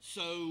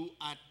 So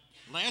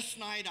last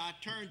night I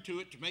turned to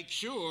it to make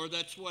sure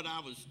that's what I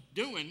was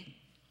doing,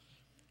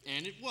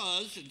 and it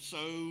was. And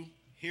so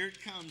here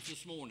it comes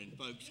this morning,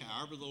 folks,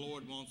 however the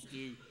Lord wants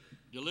to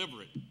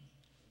deliver it.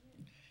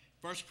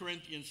 1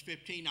 Corinthians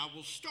 15, I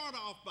will start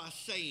off by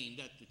saying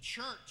that the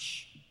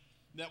church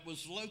that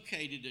was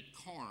located at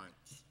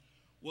Corinth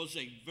was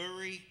a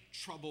very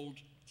troubled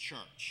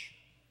church.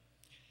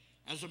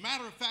 As a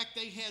matter of fact,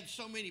 they had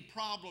so many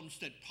problems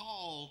that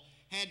Paul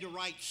had to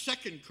write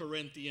 2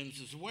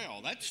 Corinthians as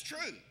well. That's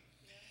true.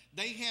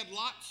 They had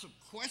lots of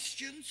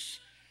questions.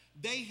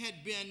 They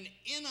had been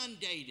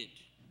inundated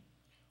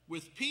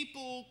with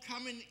people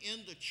coming in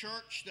the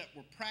church that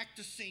were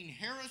practicing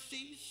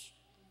heresies,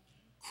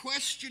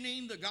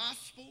 questioning the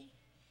gospel,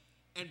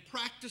 and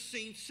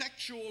practicing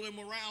sexual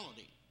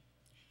immorality.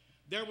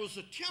 There was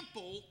a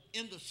temple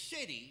in the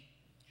city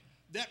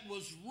that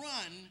was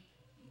run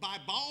by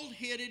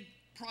bald-headed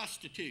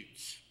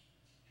prostitutes.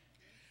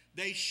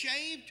 They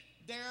shaved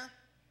their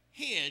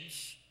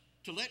heads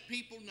to let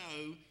people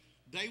know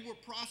they were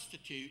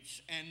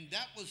prostitutes, and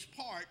that was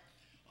part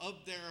of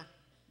their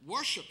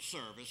worship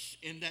service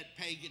in that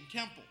pagan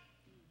temple.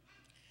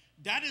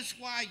 That is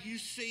why you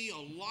see a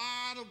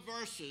lot of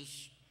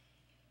verses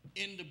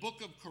in the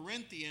book of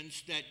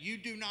Corinthians that you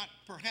do not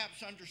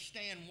perhaps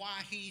understand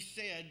why he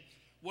said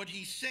what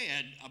he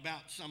said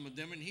about some of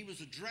them, and he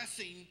was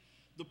addressing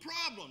the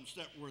problems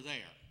that were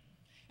there.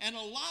 And a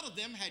lot of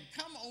them had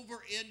come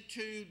over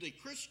into the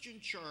Christian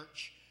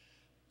church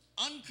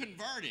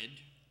unconverted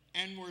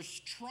and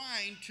was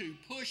trying to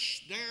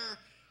push their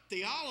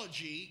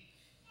theology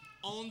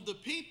on the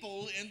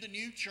people in the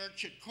new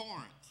church at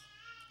Corinth.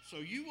 So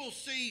you will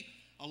see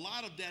a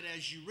lot of that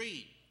as you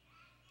read.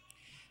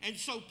 And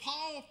so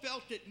Paul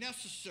felt it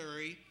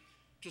necessary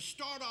to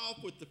start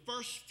off with the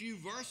first few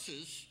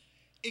verses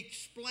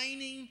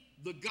explaining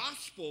the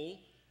gospel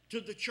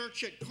to the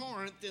church at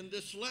Corinth in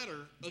this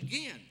letter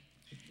again.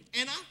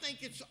 And I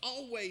think it's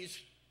always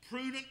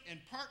prudent and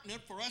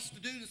pertinent for us to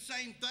do the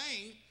same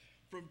thing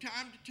from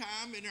time to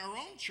time in our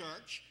own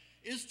church,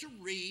 is to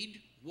read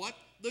what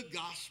the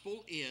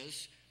gospel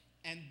is,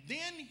 and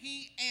then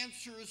he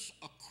answers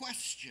a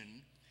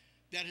question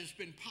that has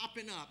been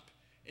popping up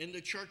in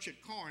the church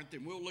at Corinth,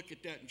 and we'll look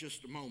at that in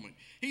just a moment.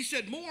 He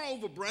said,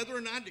 "Moreover,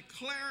 brethren, I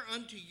declare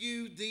unto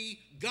you the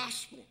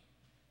gospel,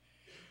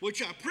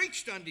 which I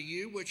preached unto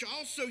you, which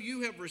also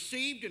you have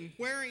received, and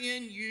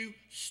wherein you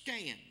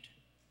stand."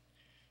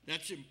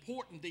 That's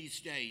important these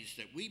days,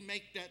 that we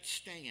make that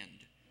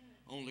stand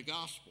on the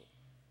gospel.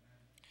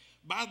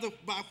 By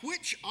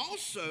which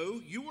also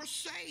you are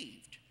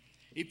saved,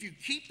 if you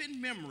keep in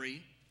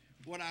memory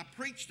what I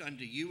preached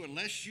unto you,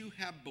 unless you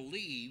have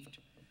believed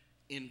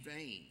in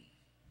vain.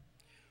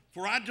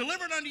 For I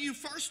delivered unto you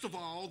first of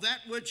all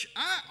that which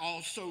I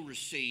also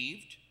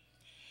received,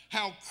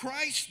 how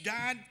Christ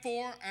died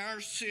for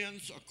our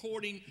sins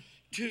according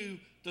to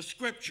the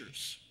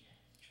Scriptures.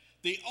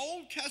 The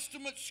Old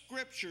Testament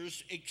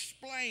Scriptures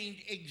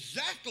explained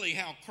exactly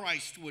how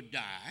Christ would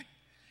die,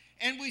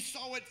 and we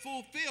saw it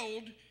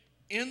fulfilled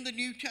in the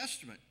New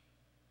Testament.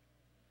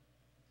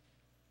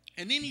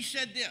 And then he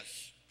said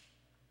this.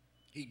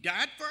 He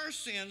died for our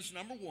sins,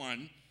 number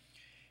one.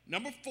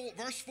 Number 4,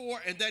 verse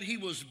 4, and that he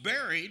was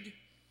buried,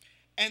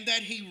 and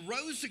that he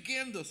rose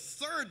again the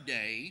third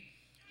day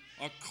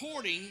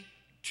according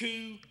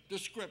to the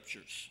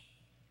Scriptures.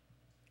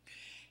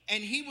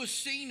 And he was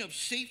seen of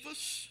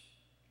Cephas,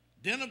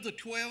 then of the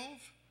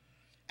 12.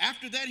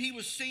 After that he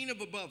was seen of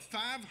above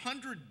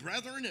 500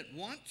 brethren at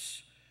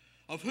once,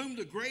 of whom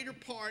the greater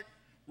part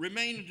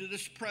remain unto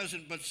this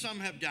present, but some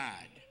have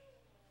died.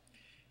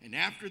 And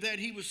after that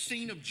he was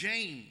seen of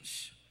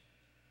James,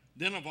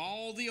 then of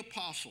all the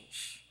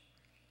apostles.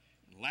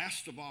 And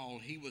last of all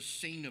he was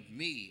seen of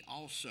me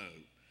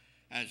also,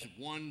 as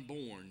one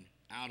born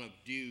out of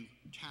due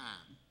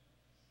time.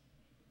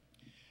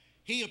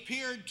 He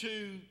appeared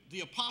to the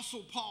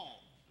apostle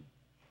Paul.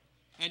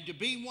 And to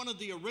be one of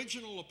the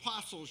original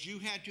apostles, you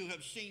had to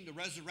have seen the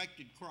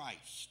resurrected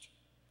Christ.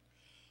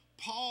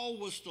 Paul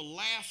was the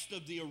last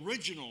of the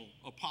original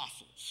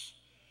apostles.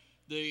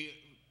 The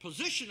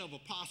position of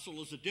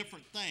apostle is a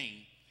different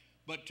thing,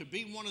 but to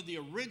be one of the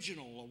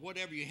original or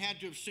whatever, you had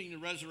to have seen the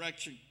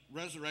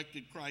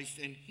resurrected Christ,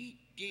 and he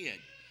did.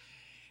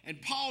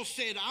 And Paul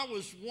said, I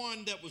was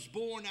one that was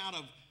born out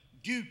of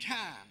due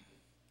time.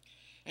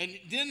 And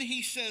then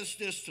he says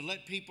this to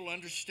let people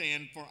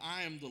understand, for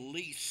I am the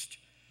least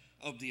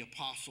of the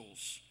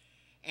apostles,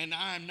 and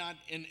I am not,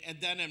 and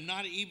that I'm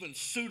not even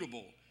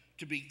suitable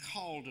to be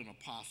called an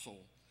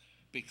apostle,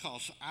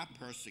 because I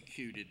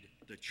persecuted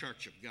the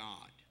church of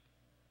God.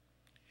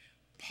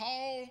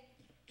 Paul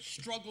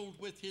struggled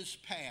with his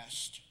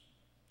past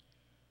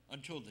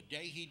until the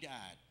day he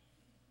died.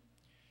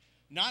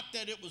 Not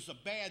that it was a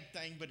bad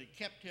thing, but it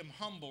kept him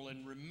humble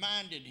and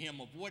reminded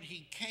him of what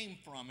he came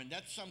from. And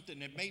that's something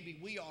that maybe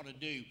we ought to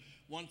do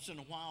once in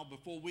a while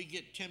before we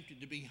get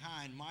tempted to be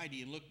high and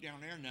mighty and look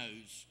down our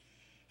nose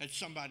at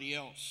somebody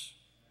else.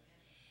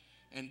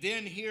 And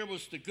then here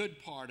was the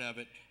good part of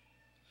it.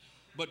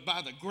 But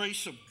by the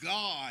grace of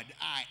God,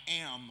 I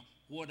am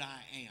what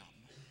I am.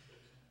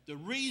 The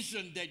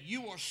reason that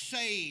you are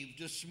saved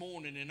this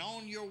morning and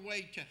on your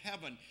way to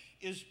heaven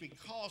is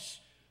because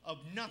of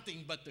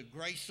nothing but the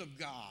grace of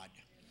God.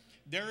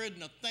 There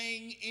isn't a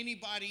thing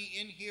anybody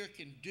in here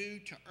can do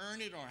to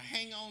earn it or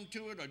hang on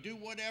to it or do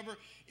whatever.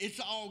 It's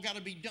all got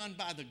to be done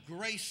by the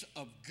grace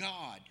of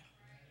God.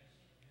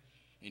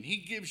 And he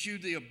gives you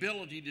the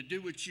ability to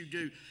do what you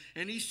do.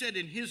 And he said,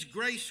 and his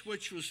grace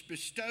which was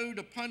bestowed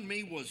upon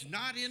me was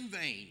not in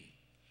vain.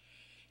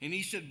 And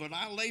he said, but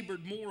I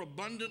labored more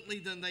abundantly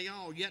than they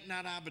all, yet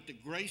not I, but the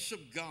grace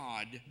of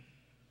God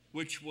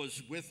which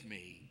was with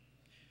me.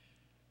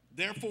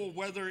 Therefore,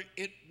 whether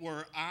it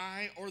were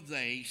I or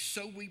they,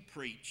 so we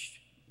preached,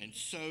 and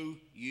so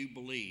you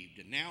believed.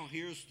 And now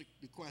here's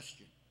the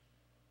question.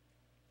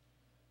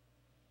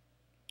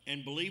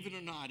 And believe it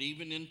or not,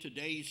 even in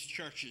today's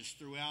churches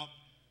throughout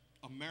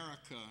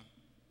America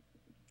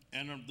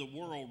and of the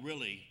world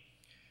really,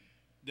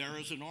 there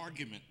is an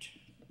argument,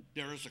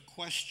 there is a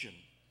question,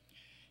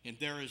 and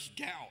there is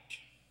doubt.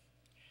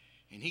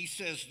 And he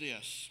says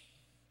this,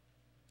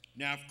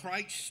 now if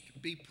Christ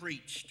be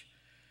preached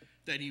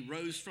that he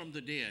rose from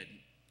the dead,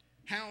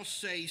 how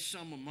say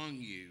some among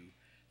you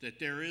that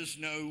there is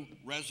no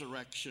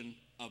resurrection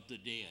of the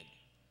dead?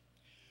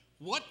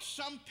 What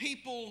some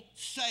people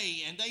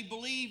say, and they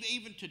believe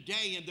even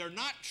today, and they're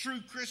not true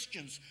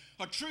Christians.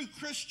 A true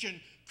Christian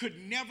could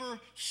never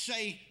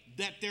say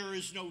that there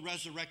is no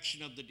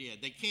resurrection of the dead.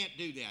 They can't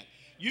do that.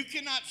 You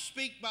cannot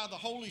speak by the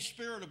Holy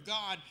Spirit of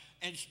God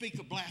and speak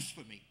a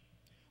blasphemy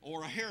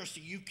or a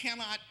heresy. You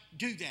cannot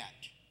do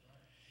that.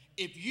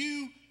 If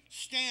you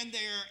stand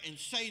there and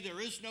say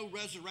there is no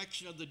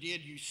resurrection of the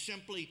dead, you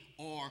simply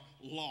are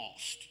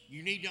lost.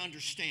 You need to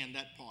understand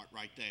that part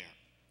right there.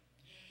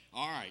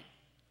 All right.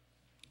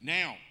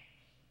 Now,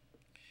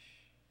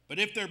 but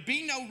if there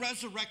be no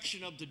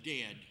resurrection of the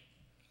dead,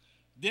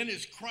 then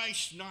is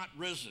Christ not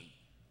risen?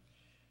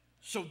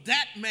 So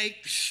that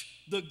makes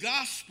the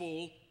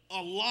gospel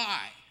a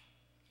lie.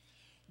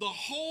 The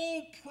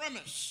whole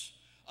premise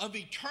of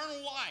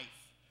eternal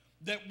life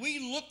that we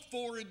look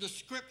for in the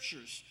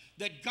scriptures,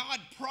 that God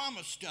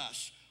promised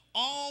us,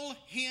 all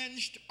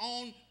hinged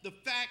on the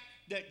fact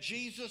that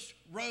Jesus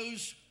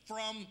rose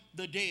from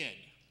the dead.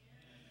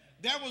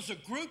 There was a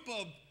group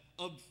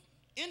of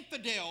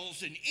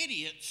infidels and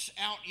idiots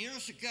out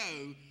years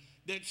ago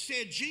that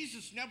said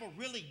Jesus never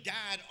really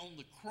died on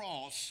the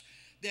cross,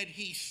 that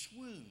he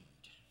swooned.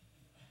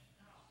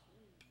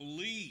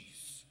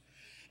 Please.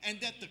 And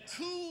that the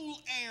cool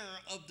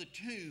air of the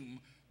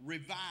tomb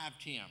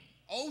revived him.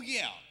 Oh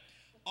yeah,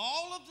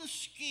 all of the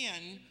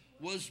skin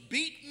was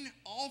beaten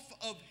off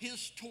of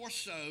his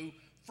torso,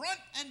 front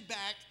and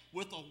back,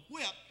 with a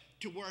whip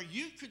to where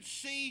you could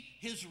see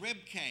his rib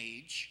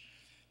cage.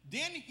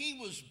 Then he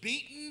was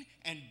beaten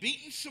and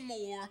beaten some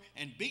more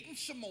and beaten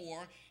some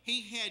more.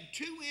 He had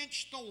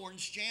 2-inch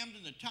thorns jammed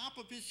in the top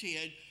of his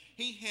head.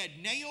 He had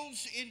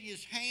nails in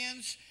his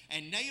hands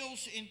and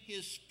nails in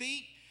his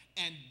feet.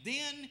 And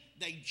then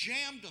they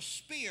jammed a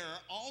spear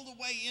all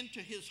the way into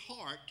his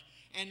heart.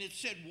 And it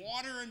said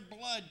water and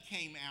blood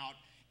came out.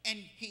 And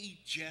he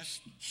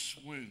just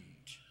swooned.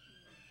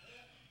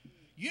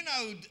 You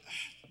know,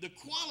 the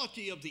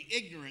quality of the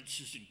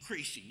ignorance is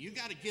increasing. You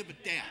got to give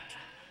it that.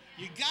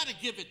 You got to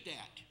give it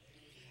that.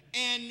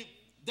 And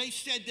they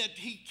said that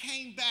he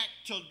came back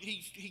till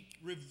he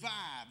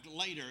revived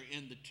later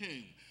in the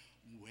tomb.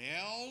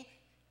 Well,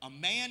 a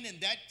man in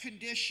that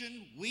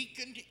condition,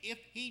 weakened if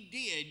he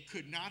did,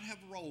 could not have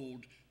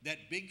rolled that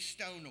big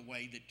stone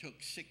away that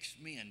took 6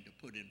 men to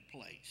put in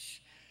place.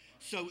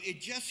 So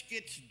it just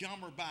gets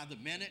dumber by the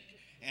minute,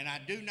 and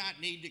I do not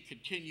need to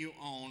continue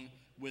on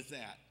with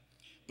that.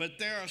 But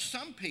there are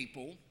some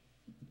people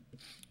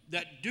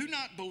that do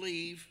not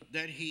believe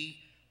that he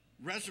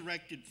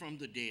resurrected from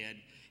the dead.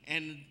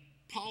 And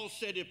Paul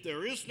said, if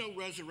there is no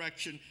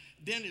resurrection,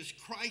 then is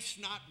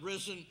Christ not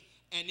risen?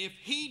 And if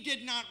he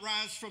did not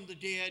rise from the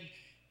dead,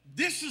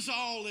 this is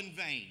all in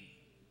vain.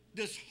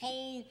 This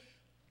whole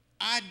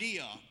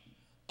idea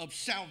of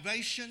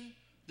salvation,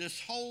 this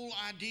whole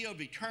idea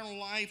of eternal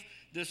life,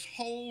 this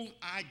whole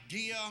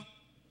idea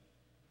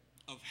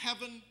of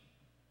heaven,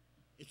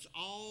 it's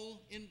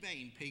all in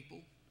vain,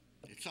 people.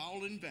 It's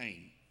all in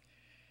vain.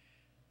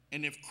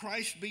 And if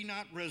Christ be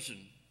not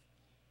risen,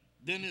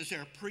 then is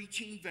our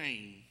preaching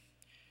vain,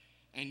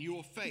 and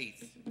your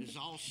faith is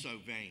also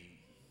vain.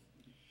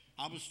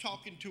 I was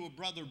talking to a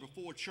brother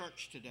before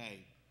church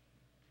today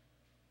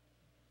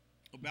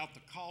about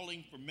the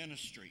calling for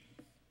ministry.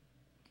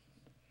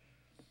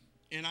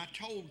 And I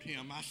told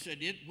him, I said,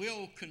 it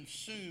will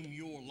consume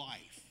your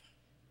life.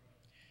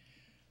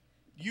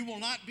 You will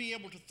not be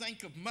able to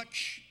think of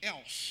much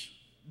else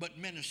but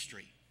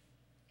ministry.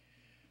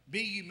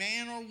 Be you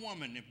man or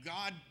woman, if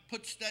God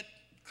puts that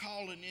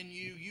calling in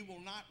you, you will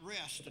not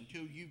rest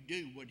until you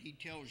do what he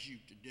tells you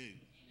to do.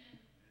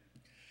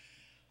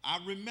 I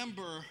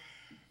remember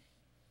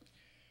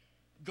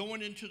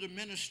going into the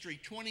ministry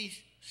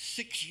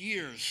 26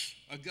 years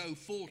ago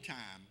full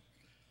time.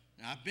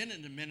 Now, I've been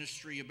in the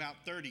ministry about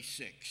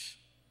 36,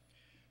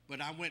 but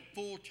I went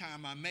full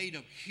time. I made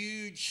a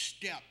huge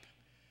step.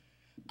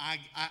 I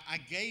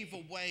gave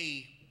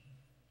away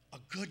a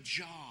good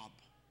job.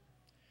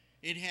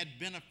 It had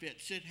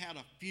benefits. It had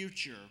a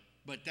future,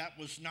 but that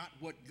was not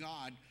what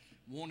God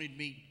wanted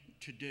me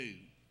to do.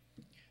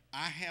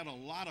 I had a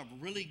lot of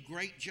really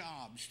great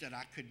jobs that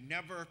I could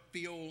never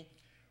feel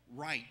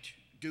right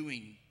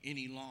doing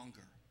any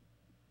longer.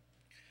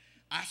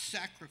 I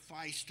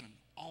sacrificed an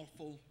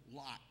awful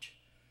lot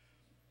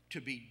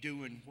to be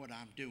doing what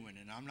I'm doing,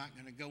 and I'm not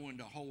going to go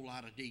into a whole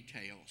lot of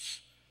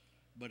details,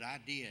 but I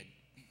did.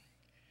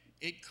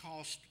 It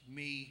cost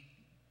me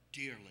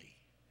dearly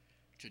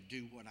to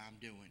do what I'm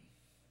doing.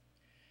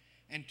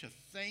 And to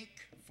think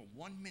for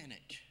 1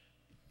 minute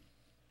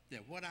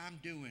that what I'm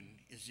doing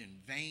is in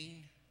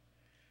vain,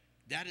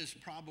 that is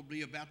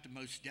probably about the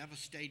most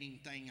devastating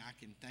thing I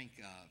can think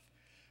of,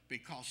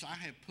 because I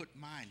have put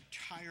my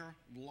entire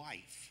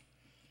life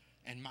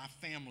and my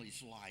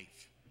family's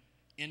life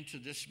into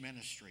this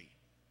ministry,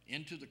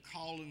 into the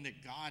calling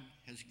that God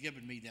has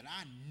given me, that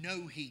I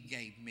know He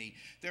gave me.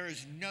 There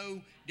is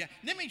no doubt.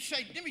 Let me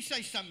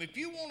say something. If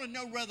you want to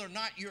know whether or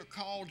not you're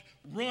called,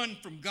 run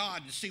from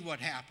God and see what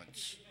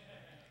happens.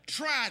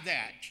 Try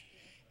that,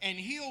 and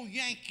He'll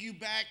yank you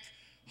back,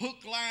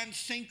 hook, line,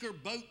 sinker,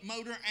 boat,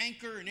 motor,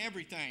 anchor, and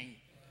everything,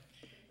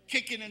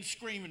 kicking and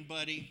screaming,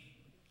 buddy.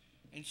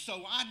 And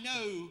so I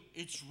know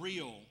it's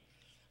real.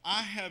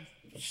 I have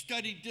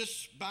studied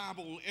this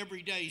Bible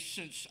every day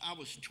since I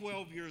was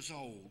 12 years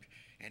old,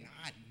 and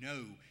I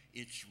know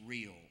it's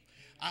real.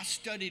 I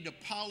studied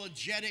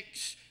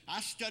apologetics,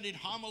 I studied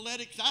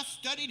homiletics, I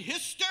studied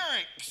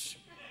hysterics.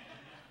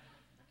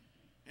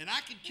 And I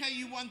can tell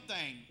you one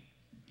thing.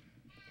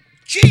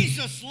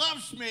 Jesus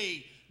loves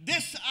me.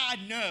 This I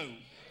know,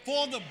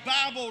 for the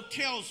Bible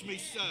tells me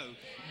so.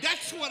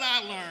 That's what I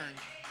learned.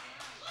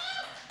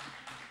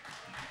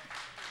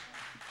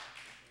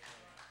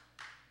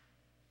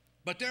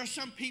 But there are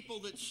some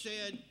people that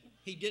said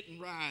He didn't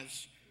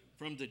rise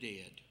from the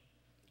dead.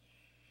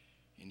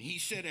 And He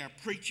said our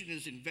preaching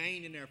is in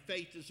vain and our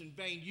faith is in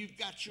vain. You've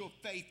got your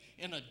faith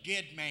in a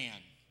dead man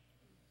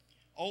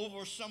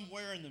over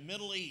somewhere in the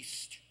Middle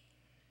East,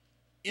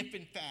 if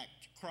in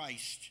fact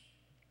Christ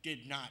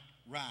did not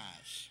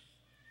rise.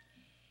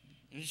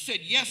 And He said,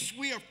 yes,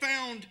 we are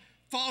found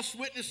false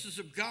witnesses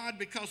of God,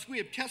 because we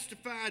have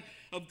testified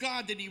of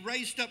God that He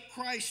raised up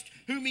Christ,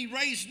 whom He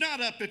raised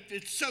not up, if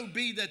it so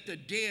be that the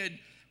dead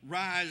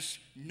rise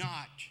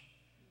not.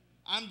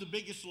 I'm the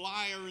biggest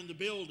liar in the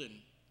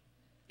building,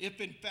 if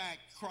in fact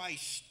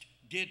Christ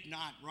did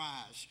not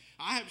rise.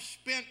 I have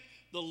spent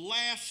the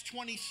last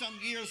 20-some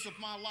years of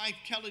my life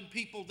telling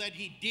people that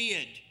He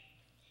did,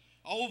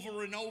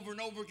 over and over and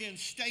over again,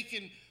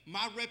 staking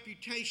my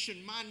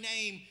reputation, my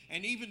name,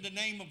 and even the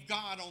name of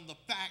God on the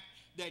fact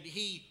that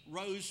He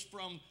rose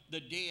from the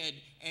dead.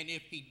 And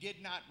if He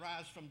did not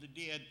rise from the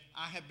dead,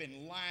 I have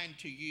been lying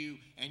to you,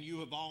 and you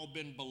have all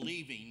been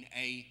believing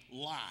a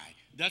lie.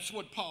 That's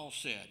what Paul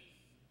said.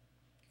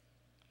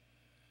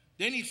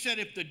 Then he said,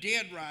 if the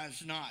dead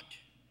rise not,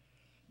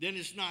 then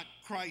is not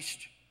Christ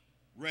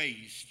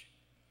raised.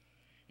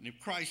 And if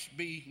Christ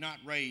be not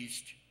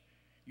raised,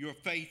 your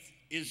faith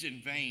is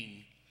in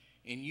vain,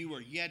 and you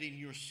are yet in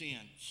your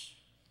sins.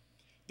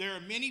 There are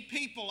many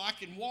people I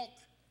can walk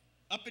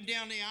up and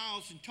down the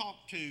aisles and talk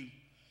to,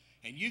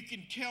 and you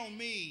can tell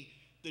me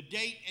the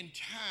date and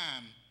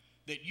time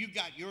that you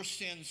got your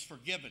sins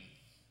forgiven.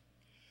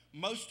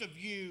 Most of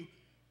you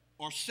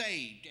are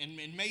saved, and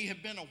it may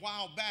have been a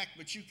while back,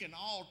 but you can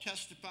all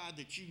testify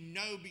that you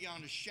know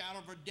beyond a shadow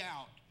of a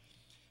doubt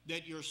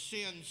that your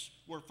sins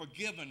were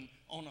forgiven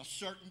on a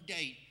certain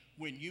date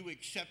when you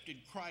accepted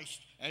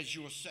Christ as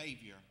your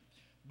Savior.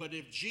 But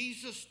if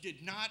Jesus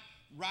did not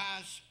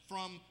rise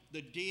from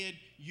the dead,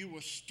 you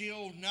were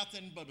still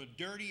nothing but a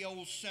dirty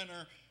old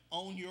sinner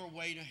on your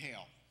way to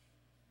hell.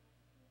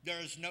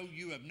 There is no,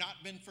 you have not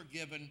been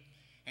forgiven,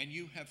 and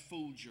you have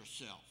fooled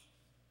yourself.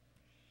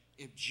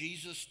 If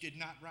Jesus did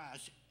not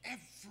rise,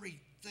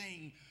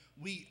 everything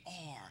we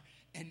are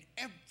and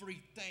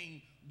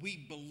everything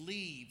we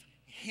believe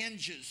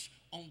hinges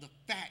on the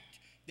fact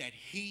that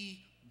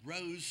He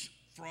rose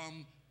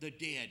from the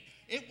dead.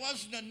 It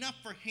wasn't enough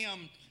for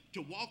Him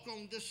to walk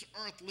on this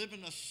earth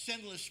living a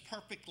sinless,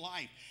 perfect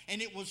life.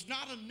 And it was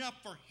not enough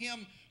for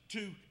Him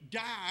to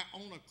die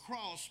on a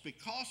cross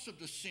because of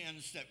the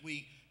sins that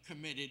we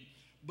committed,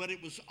 but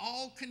it was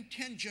all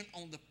contingent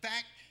on the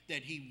fact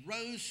that He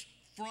rose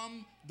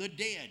from the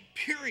dead,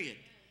 period.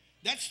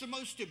 That's the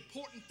most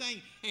important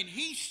thing. And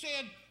He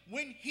said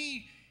when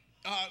He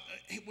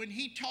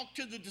talked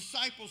to the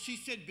disciples, He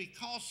said,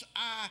 because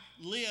I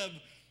live,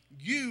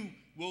 you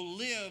will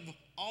live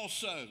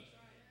also.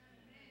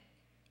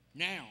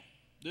 Now,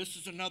 this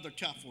is another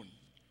tough one.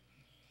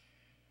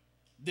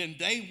 Then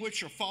they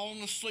which are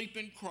fallen asleep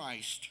in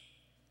Christ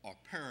are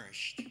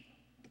perished.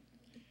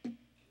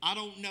 I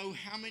don't know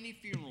how many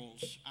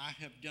funerals I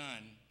have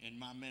done in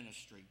my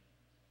ministry.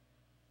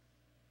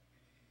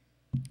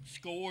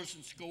 Scores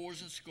and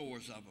scores and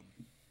scores of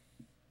them.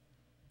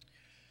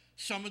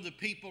 Some of the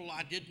people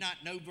I did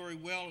not know very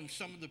well, and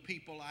some of the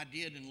people I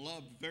did and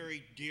loved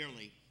very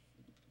dearly.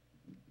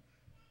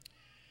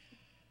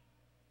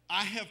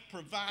 I have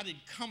provided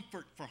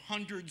comfort for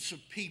hundreds of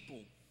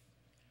people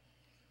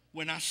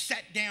when I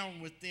sat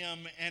down with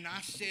them and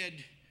I said,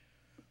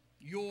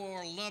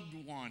 your loved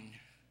one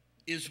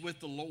is with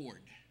the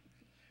Lord.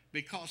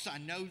 Because I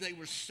know they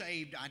were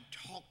saved, I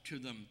talked to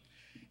them,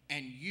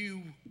 and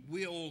you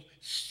will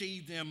see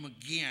them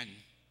again.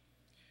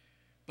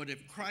 But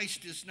if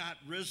Christ is not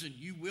risen,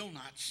 you will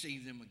not see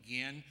them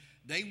again.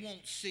 They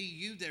won't see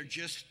you. They're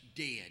just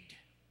dead.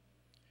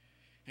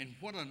 And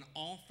what an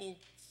awful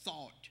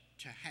thought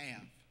to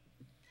have.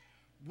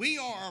 We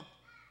are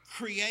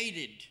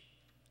created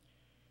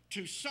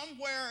to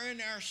somewhere in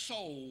our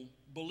soul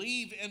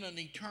believe in an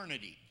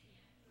eternity.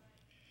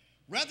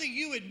 Whether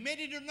you admit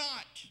it or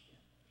not,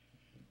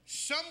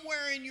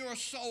 somewhere in your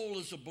soul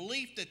is a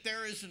belief that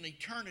there is an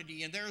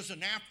eternity and there is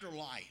an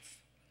afterlife.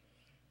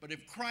 But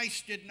if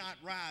Christ did not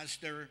rise,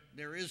 there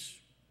is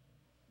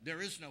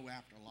no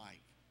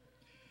afterlife.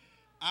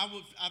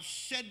 I've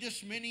said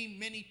this many,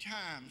 many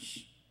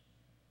times,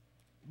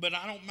 but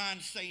I don't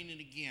mind saying it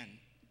again.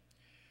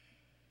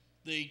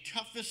 The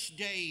toughest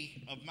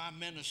day of my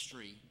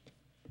ministry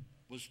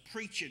was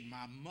preaching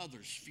my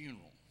mother's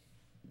funeral.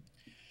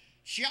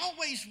 She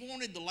always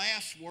wanted the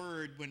last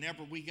word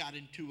whenever we got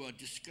into a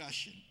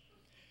discussion.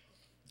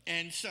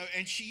 And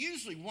she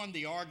usually won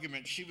the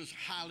argument. She was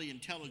a highly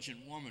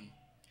intelligent woman.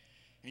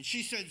 And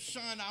she said,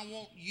 "Son, I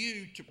want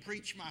you to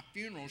preach my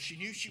funeral." She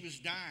knew she was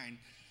dying.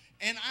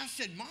 And I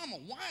said, "Mama,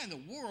 why in the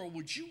world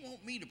would you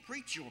want me to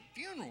preach your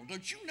funeral?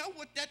 Don't you know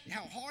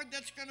how hard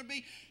that's going to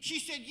be?" She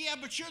said, "Yeah,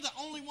 but you're the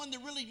only one that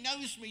really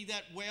knows me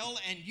that well,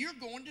 and you're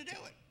going to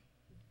do it."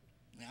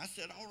 And I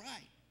said, "All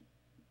right."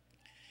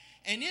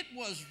 And it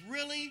was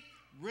really,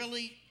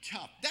 really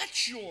tough.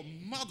 That's your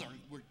mother,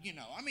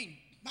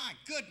 my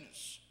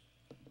goodness.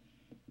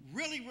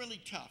 Really, really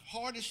tough.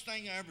 Hardest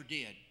thing I ever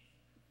did.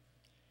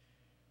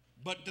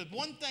 But the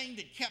one thing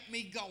that kept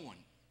me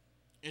going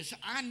is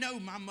I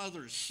know my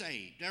mother is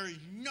saved. There is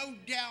no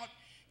doubt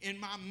in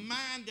my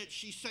mind that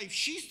she's saved.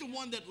 She's the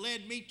one that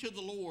led me to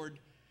the Lord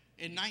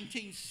in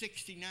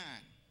 1969.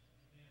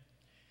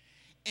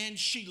 And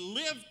she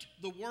lived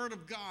the Word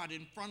of God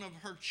in front of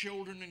her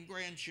children and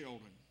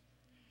grandchildren.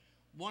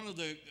 One of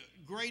the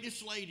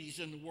greatest ladies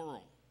in the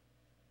world.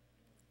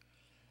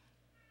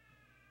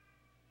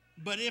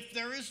 But if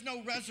there is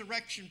no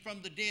resurrection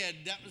from the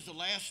dead, that was the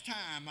last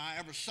time I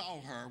ever saw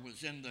her,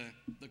 was in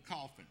the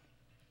coffin.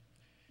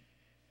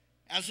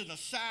 As an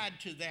aside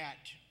to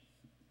that,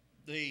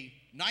 the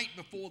night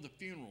before the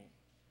funeral,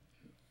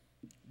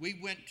 we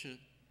went to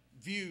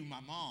view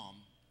my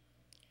mom.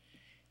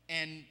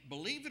 And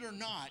believe it or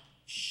not,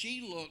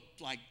 she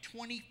looked like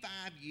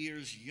 25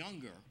 years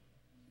younger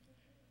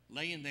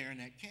laying there in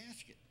that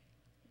casket.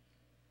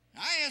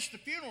 I asked the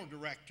funeral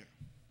director,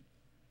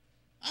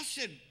 I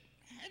said,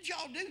 "How'd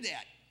y'all do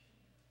that?"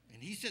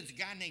 And he says, "A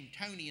guy named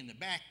Tony in the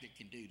back that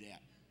can do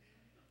that."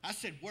 I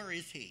said, "Where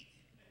is he?"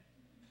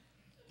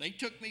 They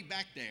took me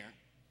back there,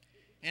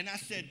 and I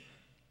said,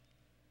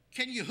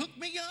 "Can you hook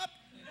me up?"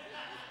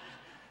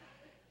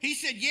 He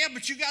said, "Yeah,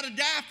 but you got to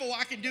die before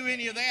I can do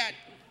any of that."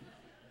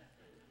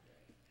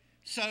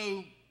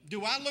 So,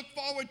 do I look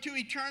forward to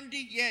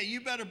eternity? Yeah,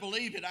 you better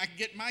believe it. I can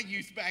get my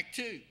youth back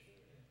too.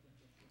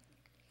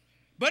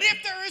 But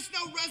if there is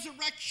no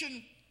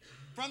resurrection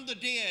from the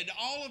dead,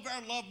 all of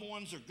our loved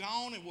ones are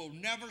gone and we'll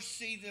never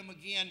see them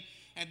again.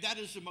 And that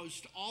is the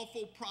most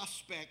awful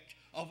prospect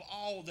of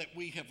all that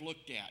we have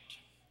looked at.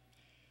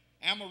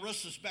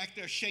 Amarissa's back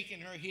there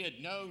shaking her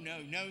head. No.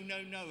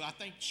 I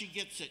think she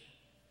gets it.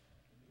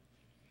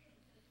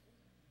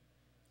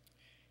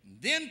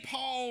 And then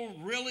Paul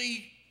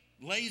really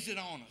lays it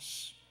on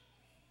us.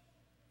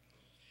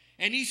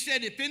 And he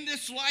said, if in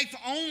this life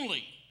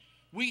only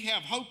we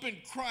have hope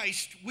in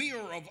Christ, we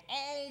are of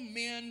all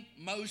men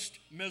most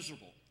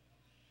miserable.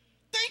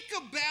 Think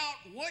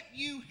about what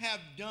you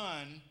have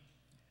done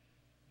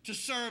to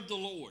serve the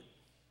Lord.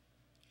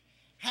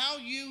 How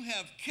you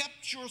have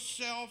kept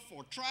yourself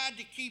or tried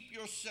to keep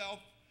yourself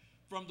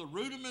from the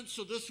rudiments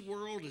of this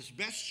world as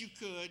best you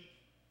could.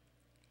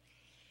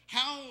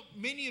 How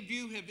many of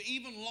you have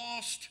even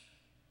lost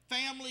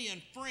family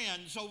and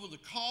friends over the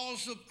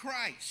cause of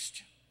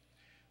Christ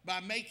by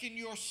making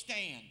your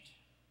stand.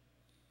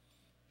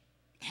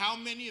 How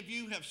many of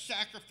you have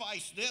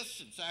sacrificed this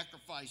and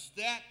sacrificed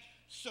that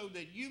so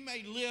that you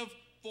may live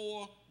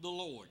for the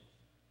Lord?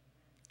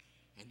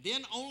 And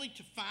then only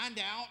to find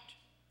out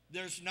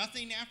there's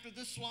nothing after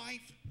this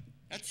life.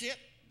 That's it.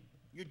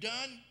 You're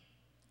done.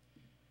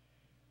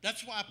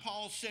 That's why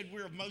Paul said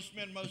we're of most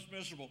men most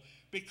miserable.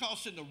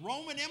 Because in the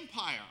Roman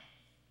Empire,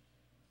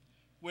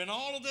 when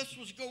all of this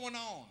was going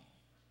on,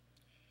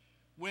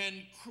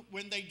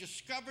 when they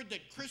discovered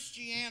that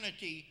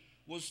Christianity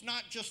was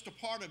not just a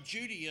part of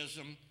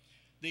Judaism,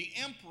 the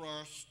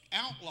emperor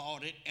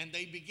outlawed it, and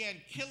they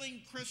began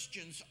killing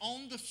Christians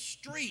on the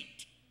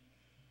street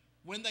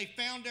when they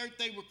found out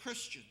they were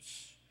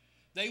Christians.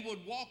 They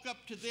would walk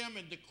up to them,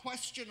 and the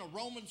question a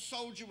Roman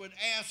soldier would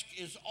ask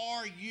is,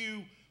 are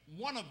you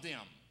one of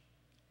them?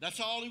 That's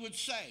all he would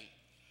say.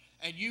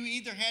 And you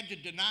either had to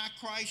deny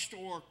Christ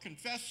or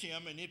confess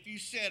him, and if you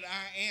said,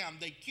 I am,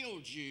 they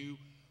killed you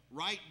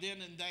right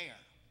then and there.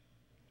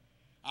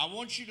 I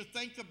want you to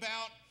think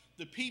about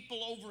the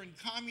people over in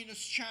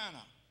communist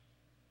China.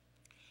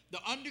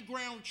 The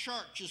underground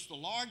church is the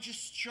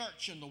largest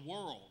church in the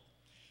world.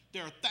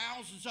 There are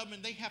thousands of them,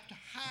 and they have to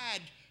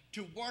hide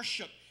to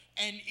worship.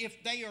 And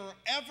if they are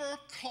ever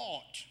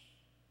caught,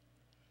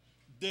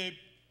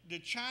 the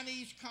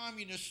Chinese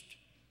communists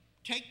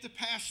take the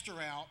pastor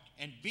out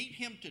and beat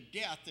him to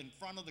death in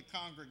front of the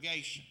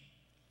congregation.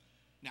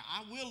 Now,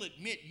 I will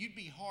admit you'd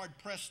be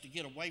hard-pressed to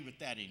get away with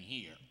that in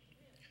here.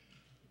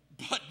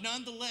 But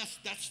nonetheless,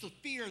 that's the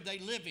fear they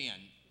live in.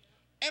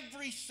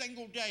 Every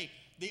single day,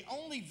 the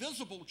only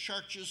visible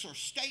churches are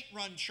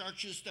state-run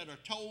churches that are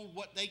told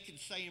what they can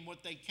say and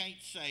what they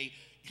can't say,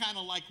 kind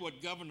of like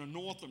what Governor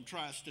Northam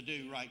tries to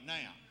do right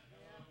now.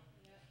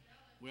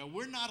 Well,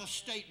 we're not a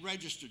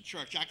state-registered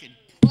church. I can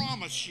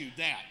promise you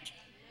that.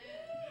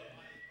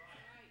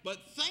 But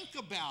think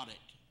about it,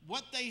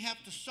 what they have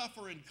to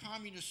suffer in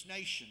communist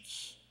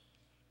nations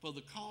for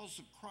the cause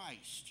of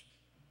Christ.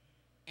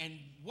 And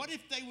what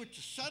if they were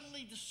to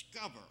suddenly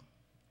discover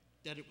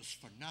that it was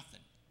for nothing?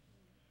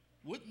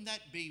 Wouldn't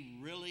that be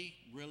really,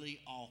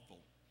 really awful?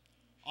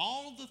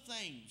 All the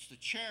things, the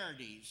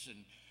charities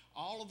and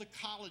all of the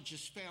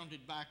colleges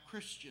founded by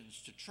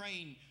Christians to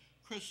train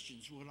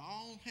Christians would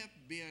all have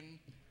been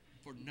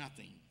for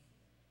nothing.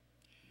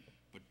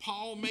 But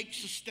Paul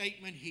makes a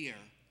statement here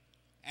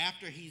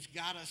after he's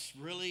got us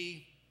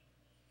really,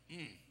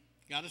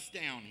 got us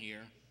down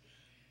here.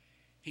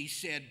 He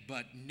said,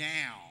 but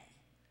now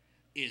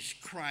is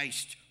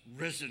Christ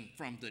risen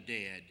from the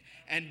dead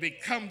and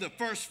become the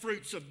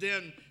firstfruits of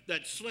them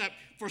that slept.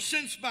 For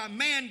since by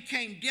man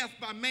came death,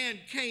 by man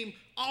came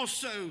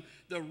also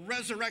the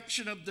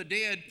resurrection of the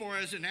dead. For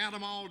as in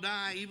Adam all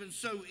die, even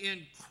so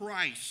in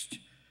Christ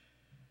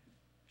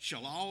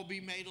shall all be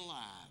made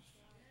alive.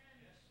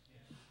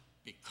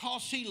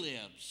 Because he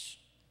lives,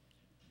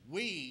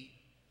 we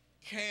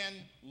can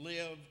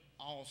live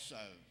also.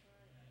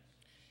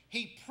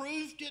 He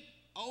proved it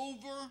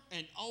over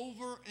and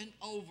over and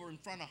over in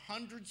front of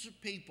hundreds of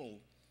people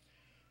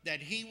that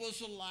he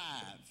was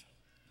alive.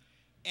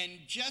 And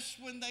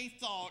just when they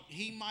thought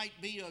he might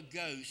be a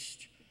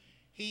ghost,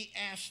 he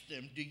asked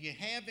them, do you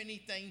have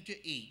anything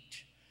to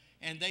eat?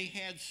 And they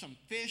had some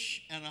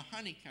fish and a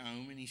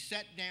honeycomb, and he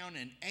sat down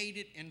and ate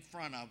it in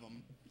front of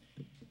them.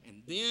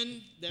 And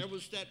then there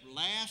was that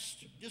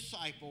last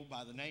disciple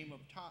by the name of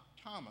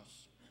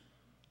Thomas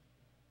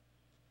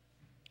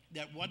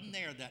that wasn't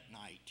there that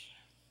night.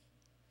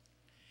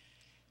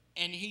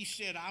 And he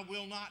said, I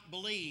will not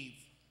believe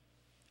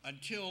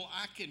until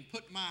I can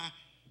put my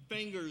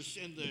fingers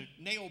in the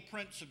nail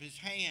prints of his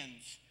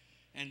hands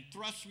and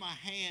thrust my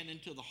hand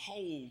into the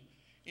hole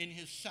in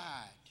his side.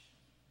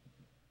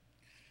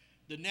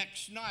 The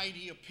next night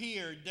he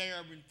appeared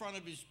there in front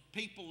of his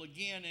people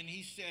again, and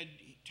he said,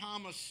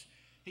 Thomas,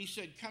 he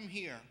said, come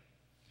here.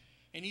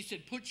 And he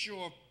said, put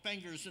your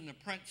fingers in the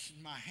prints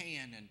in my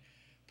hand and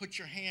put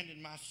your hand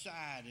in my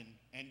side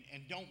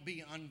and don't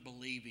be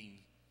unbelieving.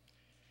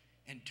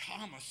 And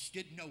Thomas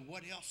didn't know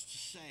what else to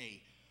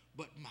say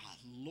but my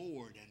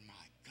Lord and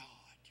my God.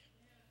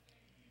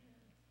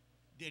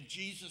 Then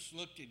Jesus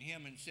looked at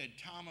him and said,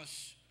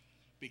 Thomas,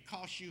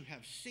 because you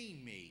have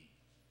seen me,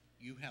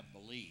 you have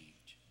believed.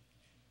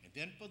 And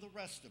then for the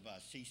rest of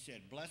us, he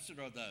said, blessed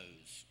are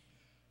those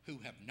who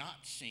have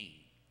not seen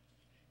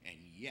and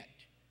yet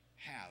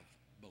have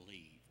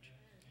believed.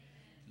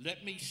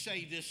 Let me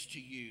say this to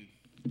you.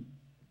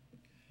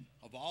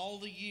 Of all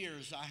the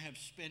years I have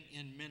spent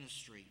in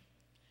ministry,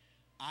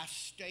 I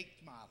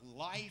staked my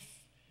life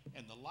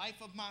and the life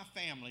of my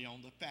family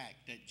on the fact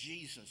that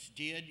Jesus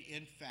did,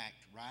 in fact,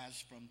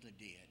 rise from the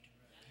dead.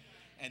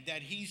 And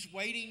that he's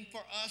waiting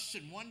for us,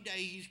 and one day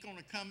he's going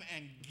to come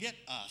and get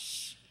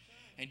us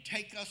and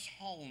take us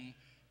home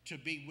to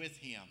be with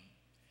him.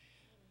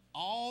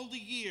 All the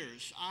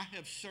years I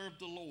have served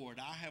the Lord,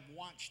 I have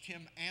watched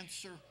him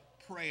answer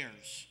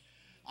prayers.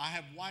 I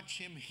have watched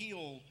him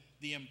heal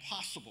the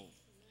impossible.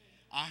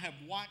 I have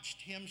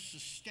watched him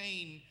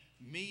sustain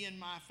me and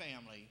my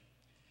family.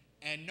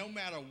 And no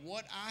matter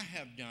what I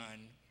have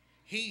done,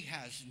 he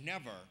has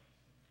never,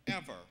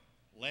 ever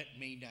let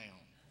me down.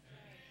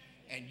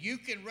 And you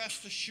can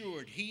rest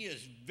assured he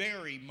is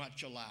very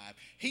much alive.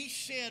 He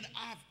said,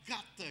 I've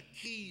got the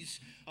keys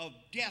of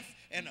death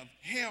and of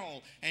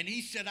hell. And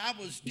he said, I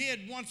was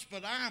dead once,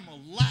 but I am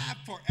alive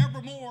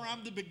forevermore.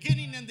 I'm the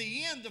beginning and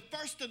the end, the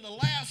first and the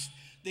last,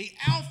 the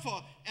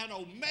Alpha and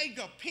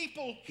Omega.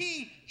 People,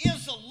 he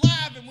is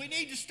alive, and we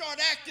need to start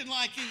acting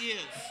like he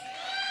is.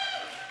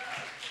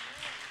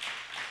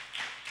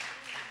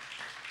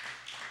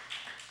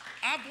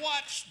 I've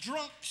watched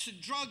drunks and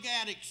drug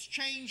addicts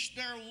change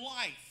their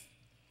life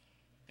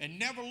and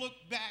never look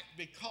back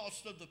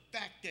because of the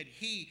fact that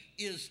he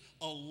is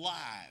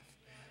alive.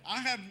 I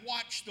have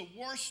watched the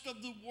worst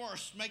of the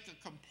worst make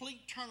a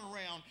complete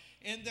turnaround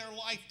in their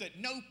life that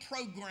no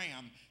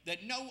program,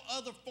 that no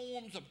other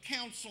forms of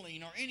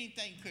counseling or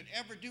anything could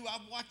ever do.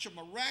 I've watched a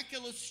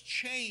miraculous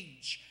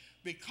change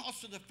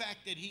because of the fact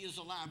that he is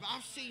alive.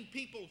 I've seen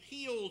people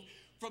healed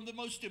from the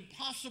most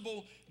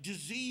impossible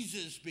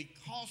diseases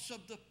because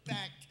of the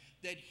fact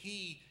that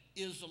he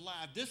is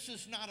alive. This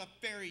is not a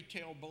fairy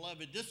tale,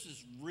 beloved. This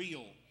is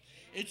real.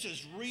 It's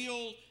as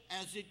real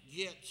as it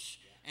gets.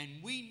 And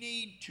we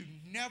need to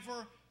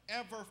never,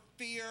 ever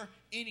fear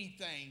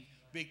anything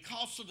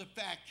because of the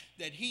fact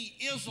that he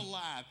is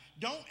alive.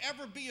 Don't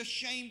ever be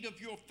ashamed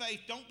of your faith.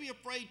 Don't be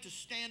afraid to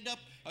stand up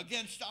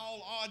against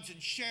all odds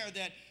and share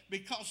that,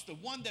 because the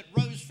one that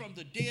rose from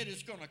the dead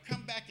is going to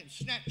come back and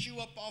snatch you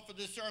up off of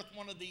this earth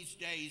one of these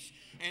days.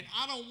 And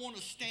I don't want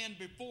to stand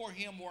before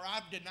him where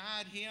I've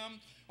denied him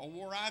or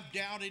where I've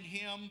doubted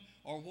him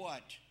or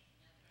what.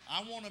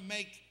 I want to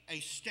make a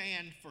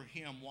stand for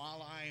him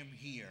while I am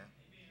here.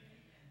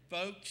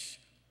 Folks,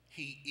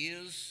 he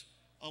is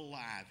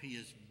alive. He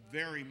is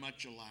very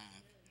much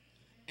alive.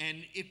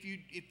 And if you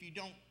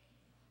don't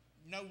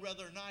know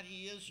whether or not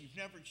he is, you've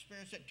never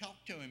experienced that, talk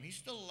to him. He's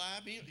still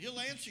alive. He'll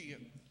answer you.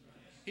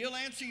 He'll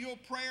answer your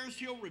prayers.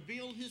 He'll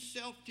reveal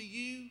himself to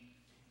you.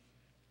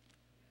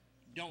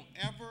 Don't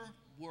ever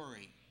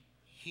worry.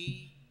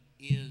 He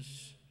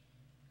is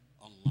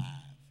alive.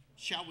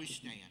 Shall we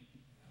stand?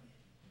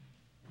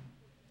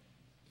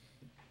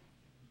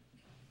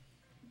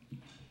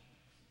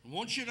 I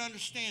want you to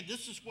understand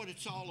this is what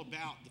it's all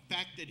about, the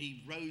fact that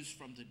he rose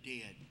from the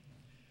dead.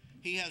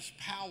 He has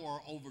power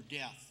over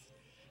death.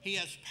 He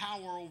has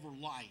power over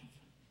life.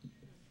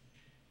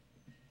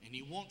 And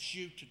he wants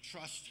you to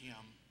trust him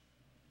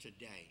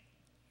today.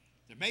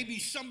 There may be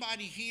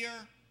somebody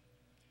here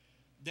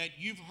that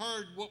you've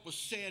heard what was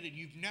said and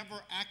you've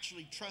never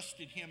actually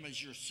trusted him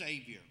as your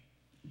Savior.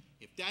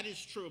 If that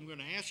is true, I'm going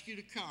to ask you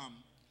to come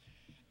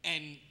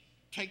and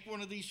take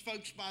one of these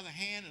folks by the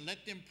hand and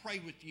let them pray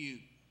with you,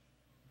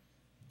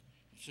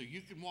 so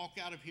you can walk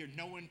out of here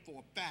knowing for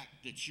a fact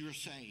that you're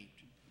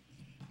saved.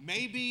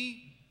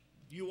 Maybe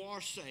you are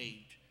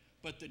saved,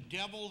 but the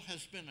devil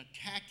has been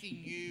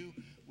attacking you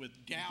with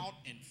doubt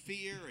and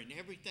fear and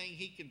everything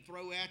he can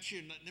throw at you.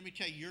 And let me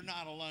tell you, you're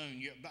not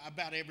alone.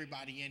 About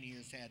everybody in here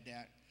has had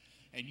that.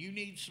 And you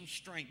need some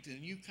strength,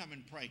 and you come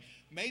and pray.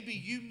 Maybe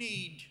you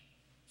need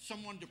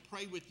someone to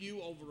pray with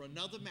you over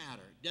another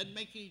matter. It doesn't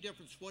make any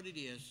difference what it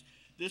is.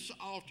 This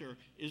altar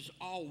is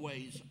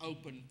always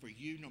open for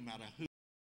you, no matter who.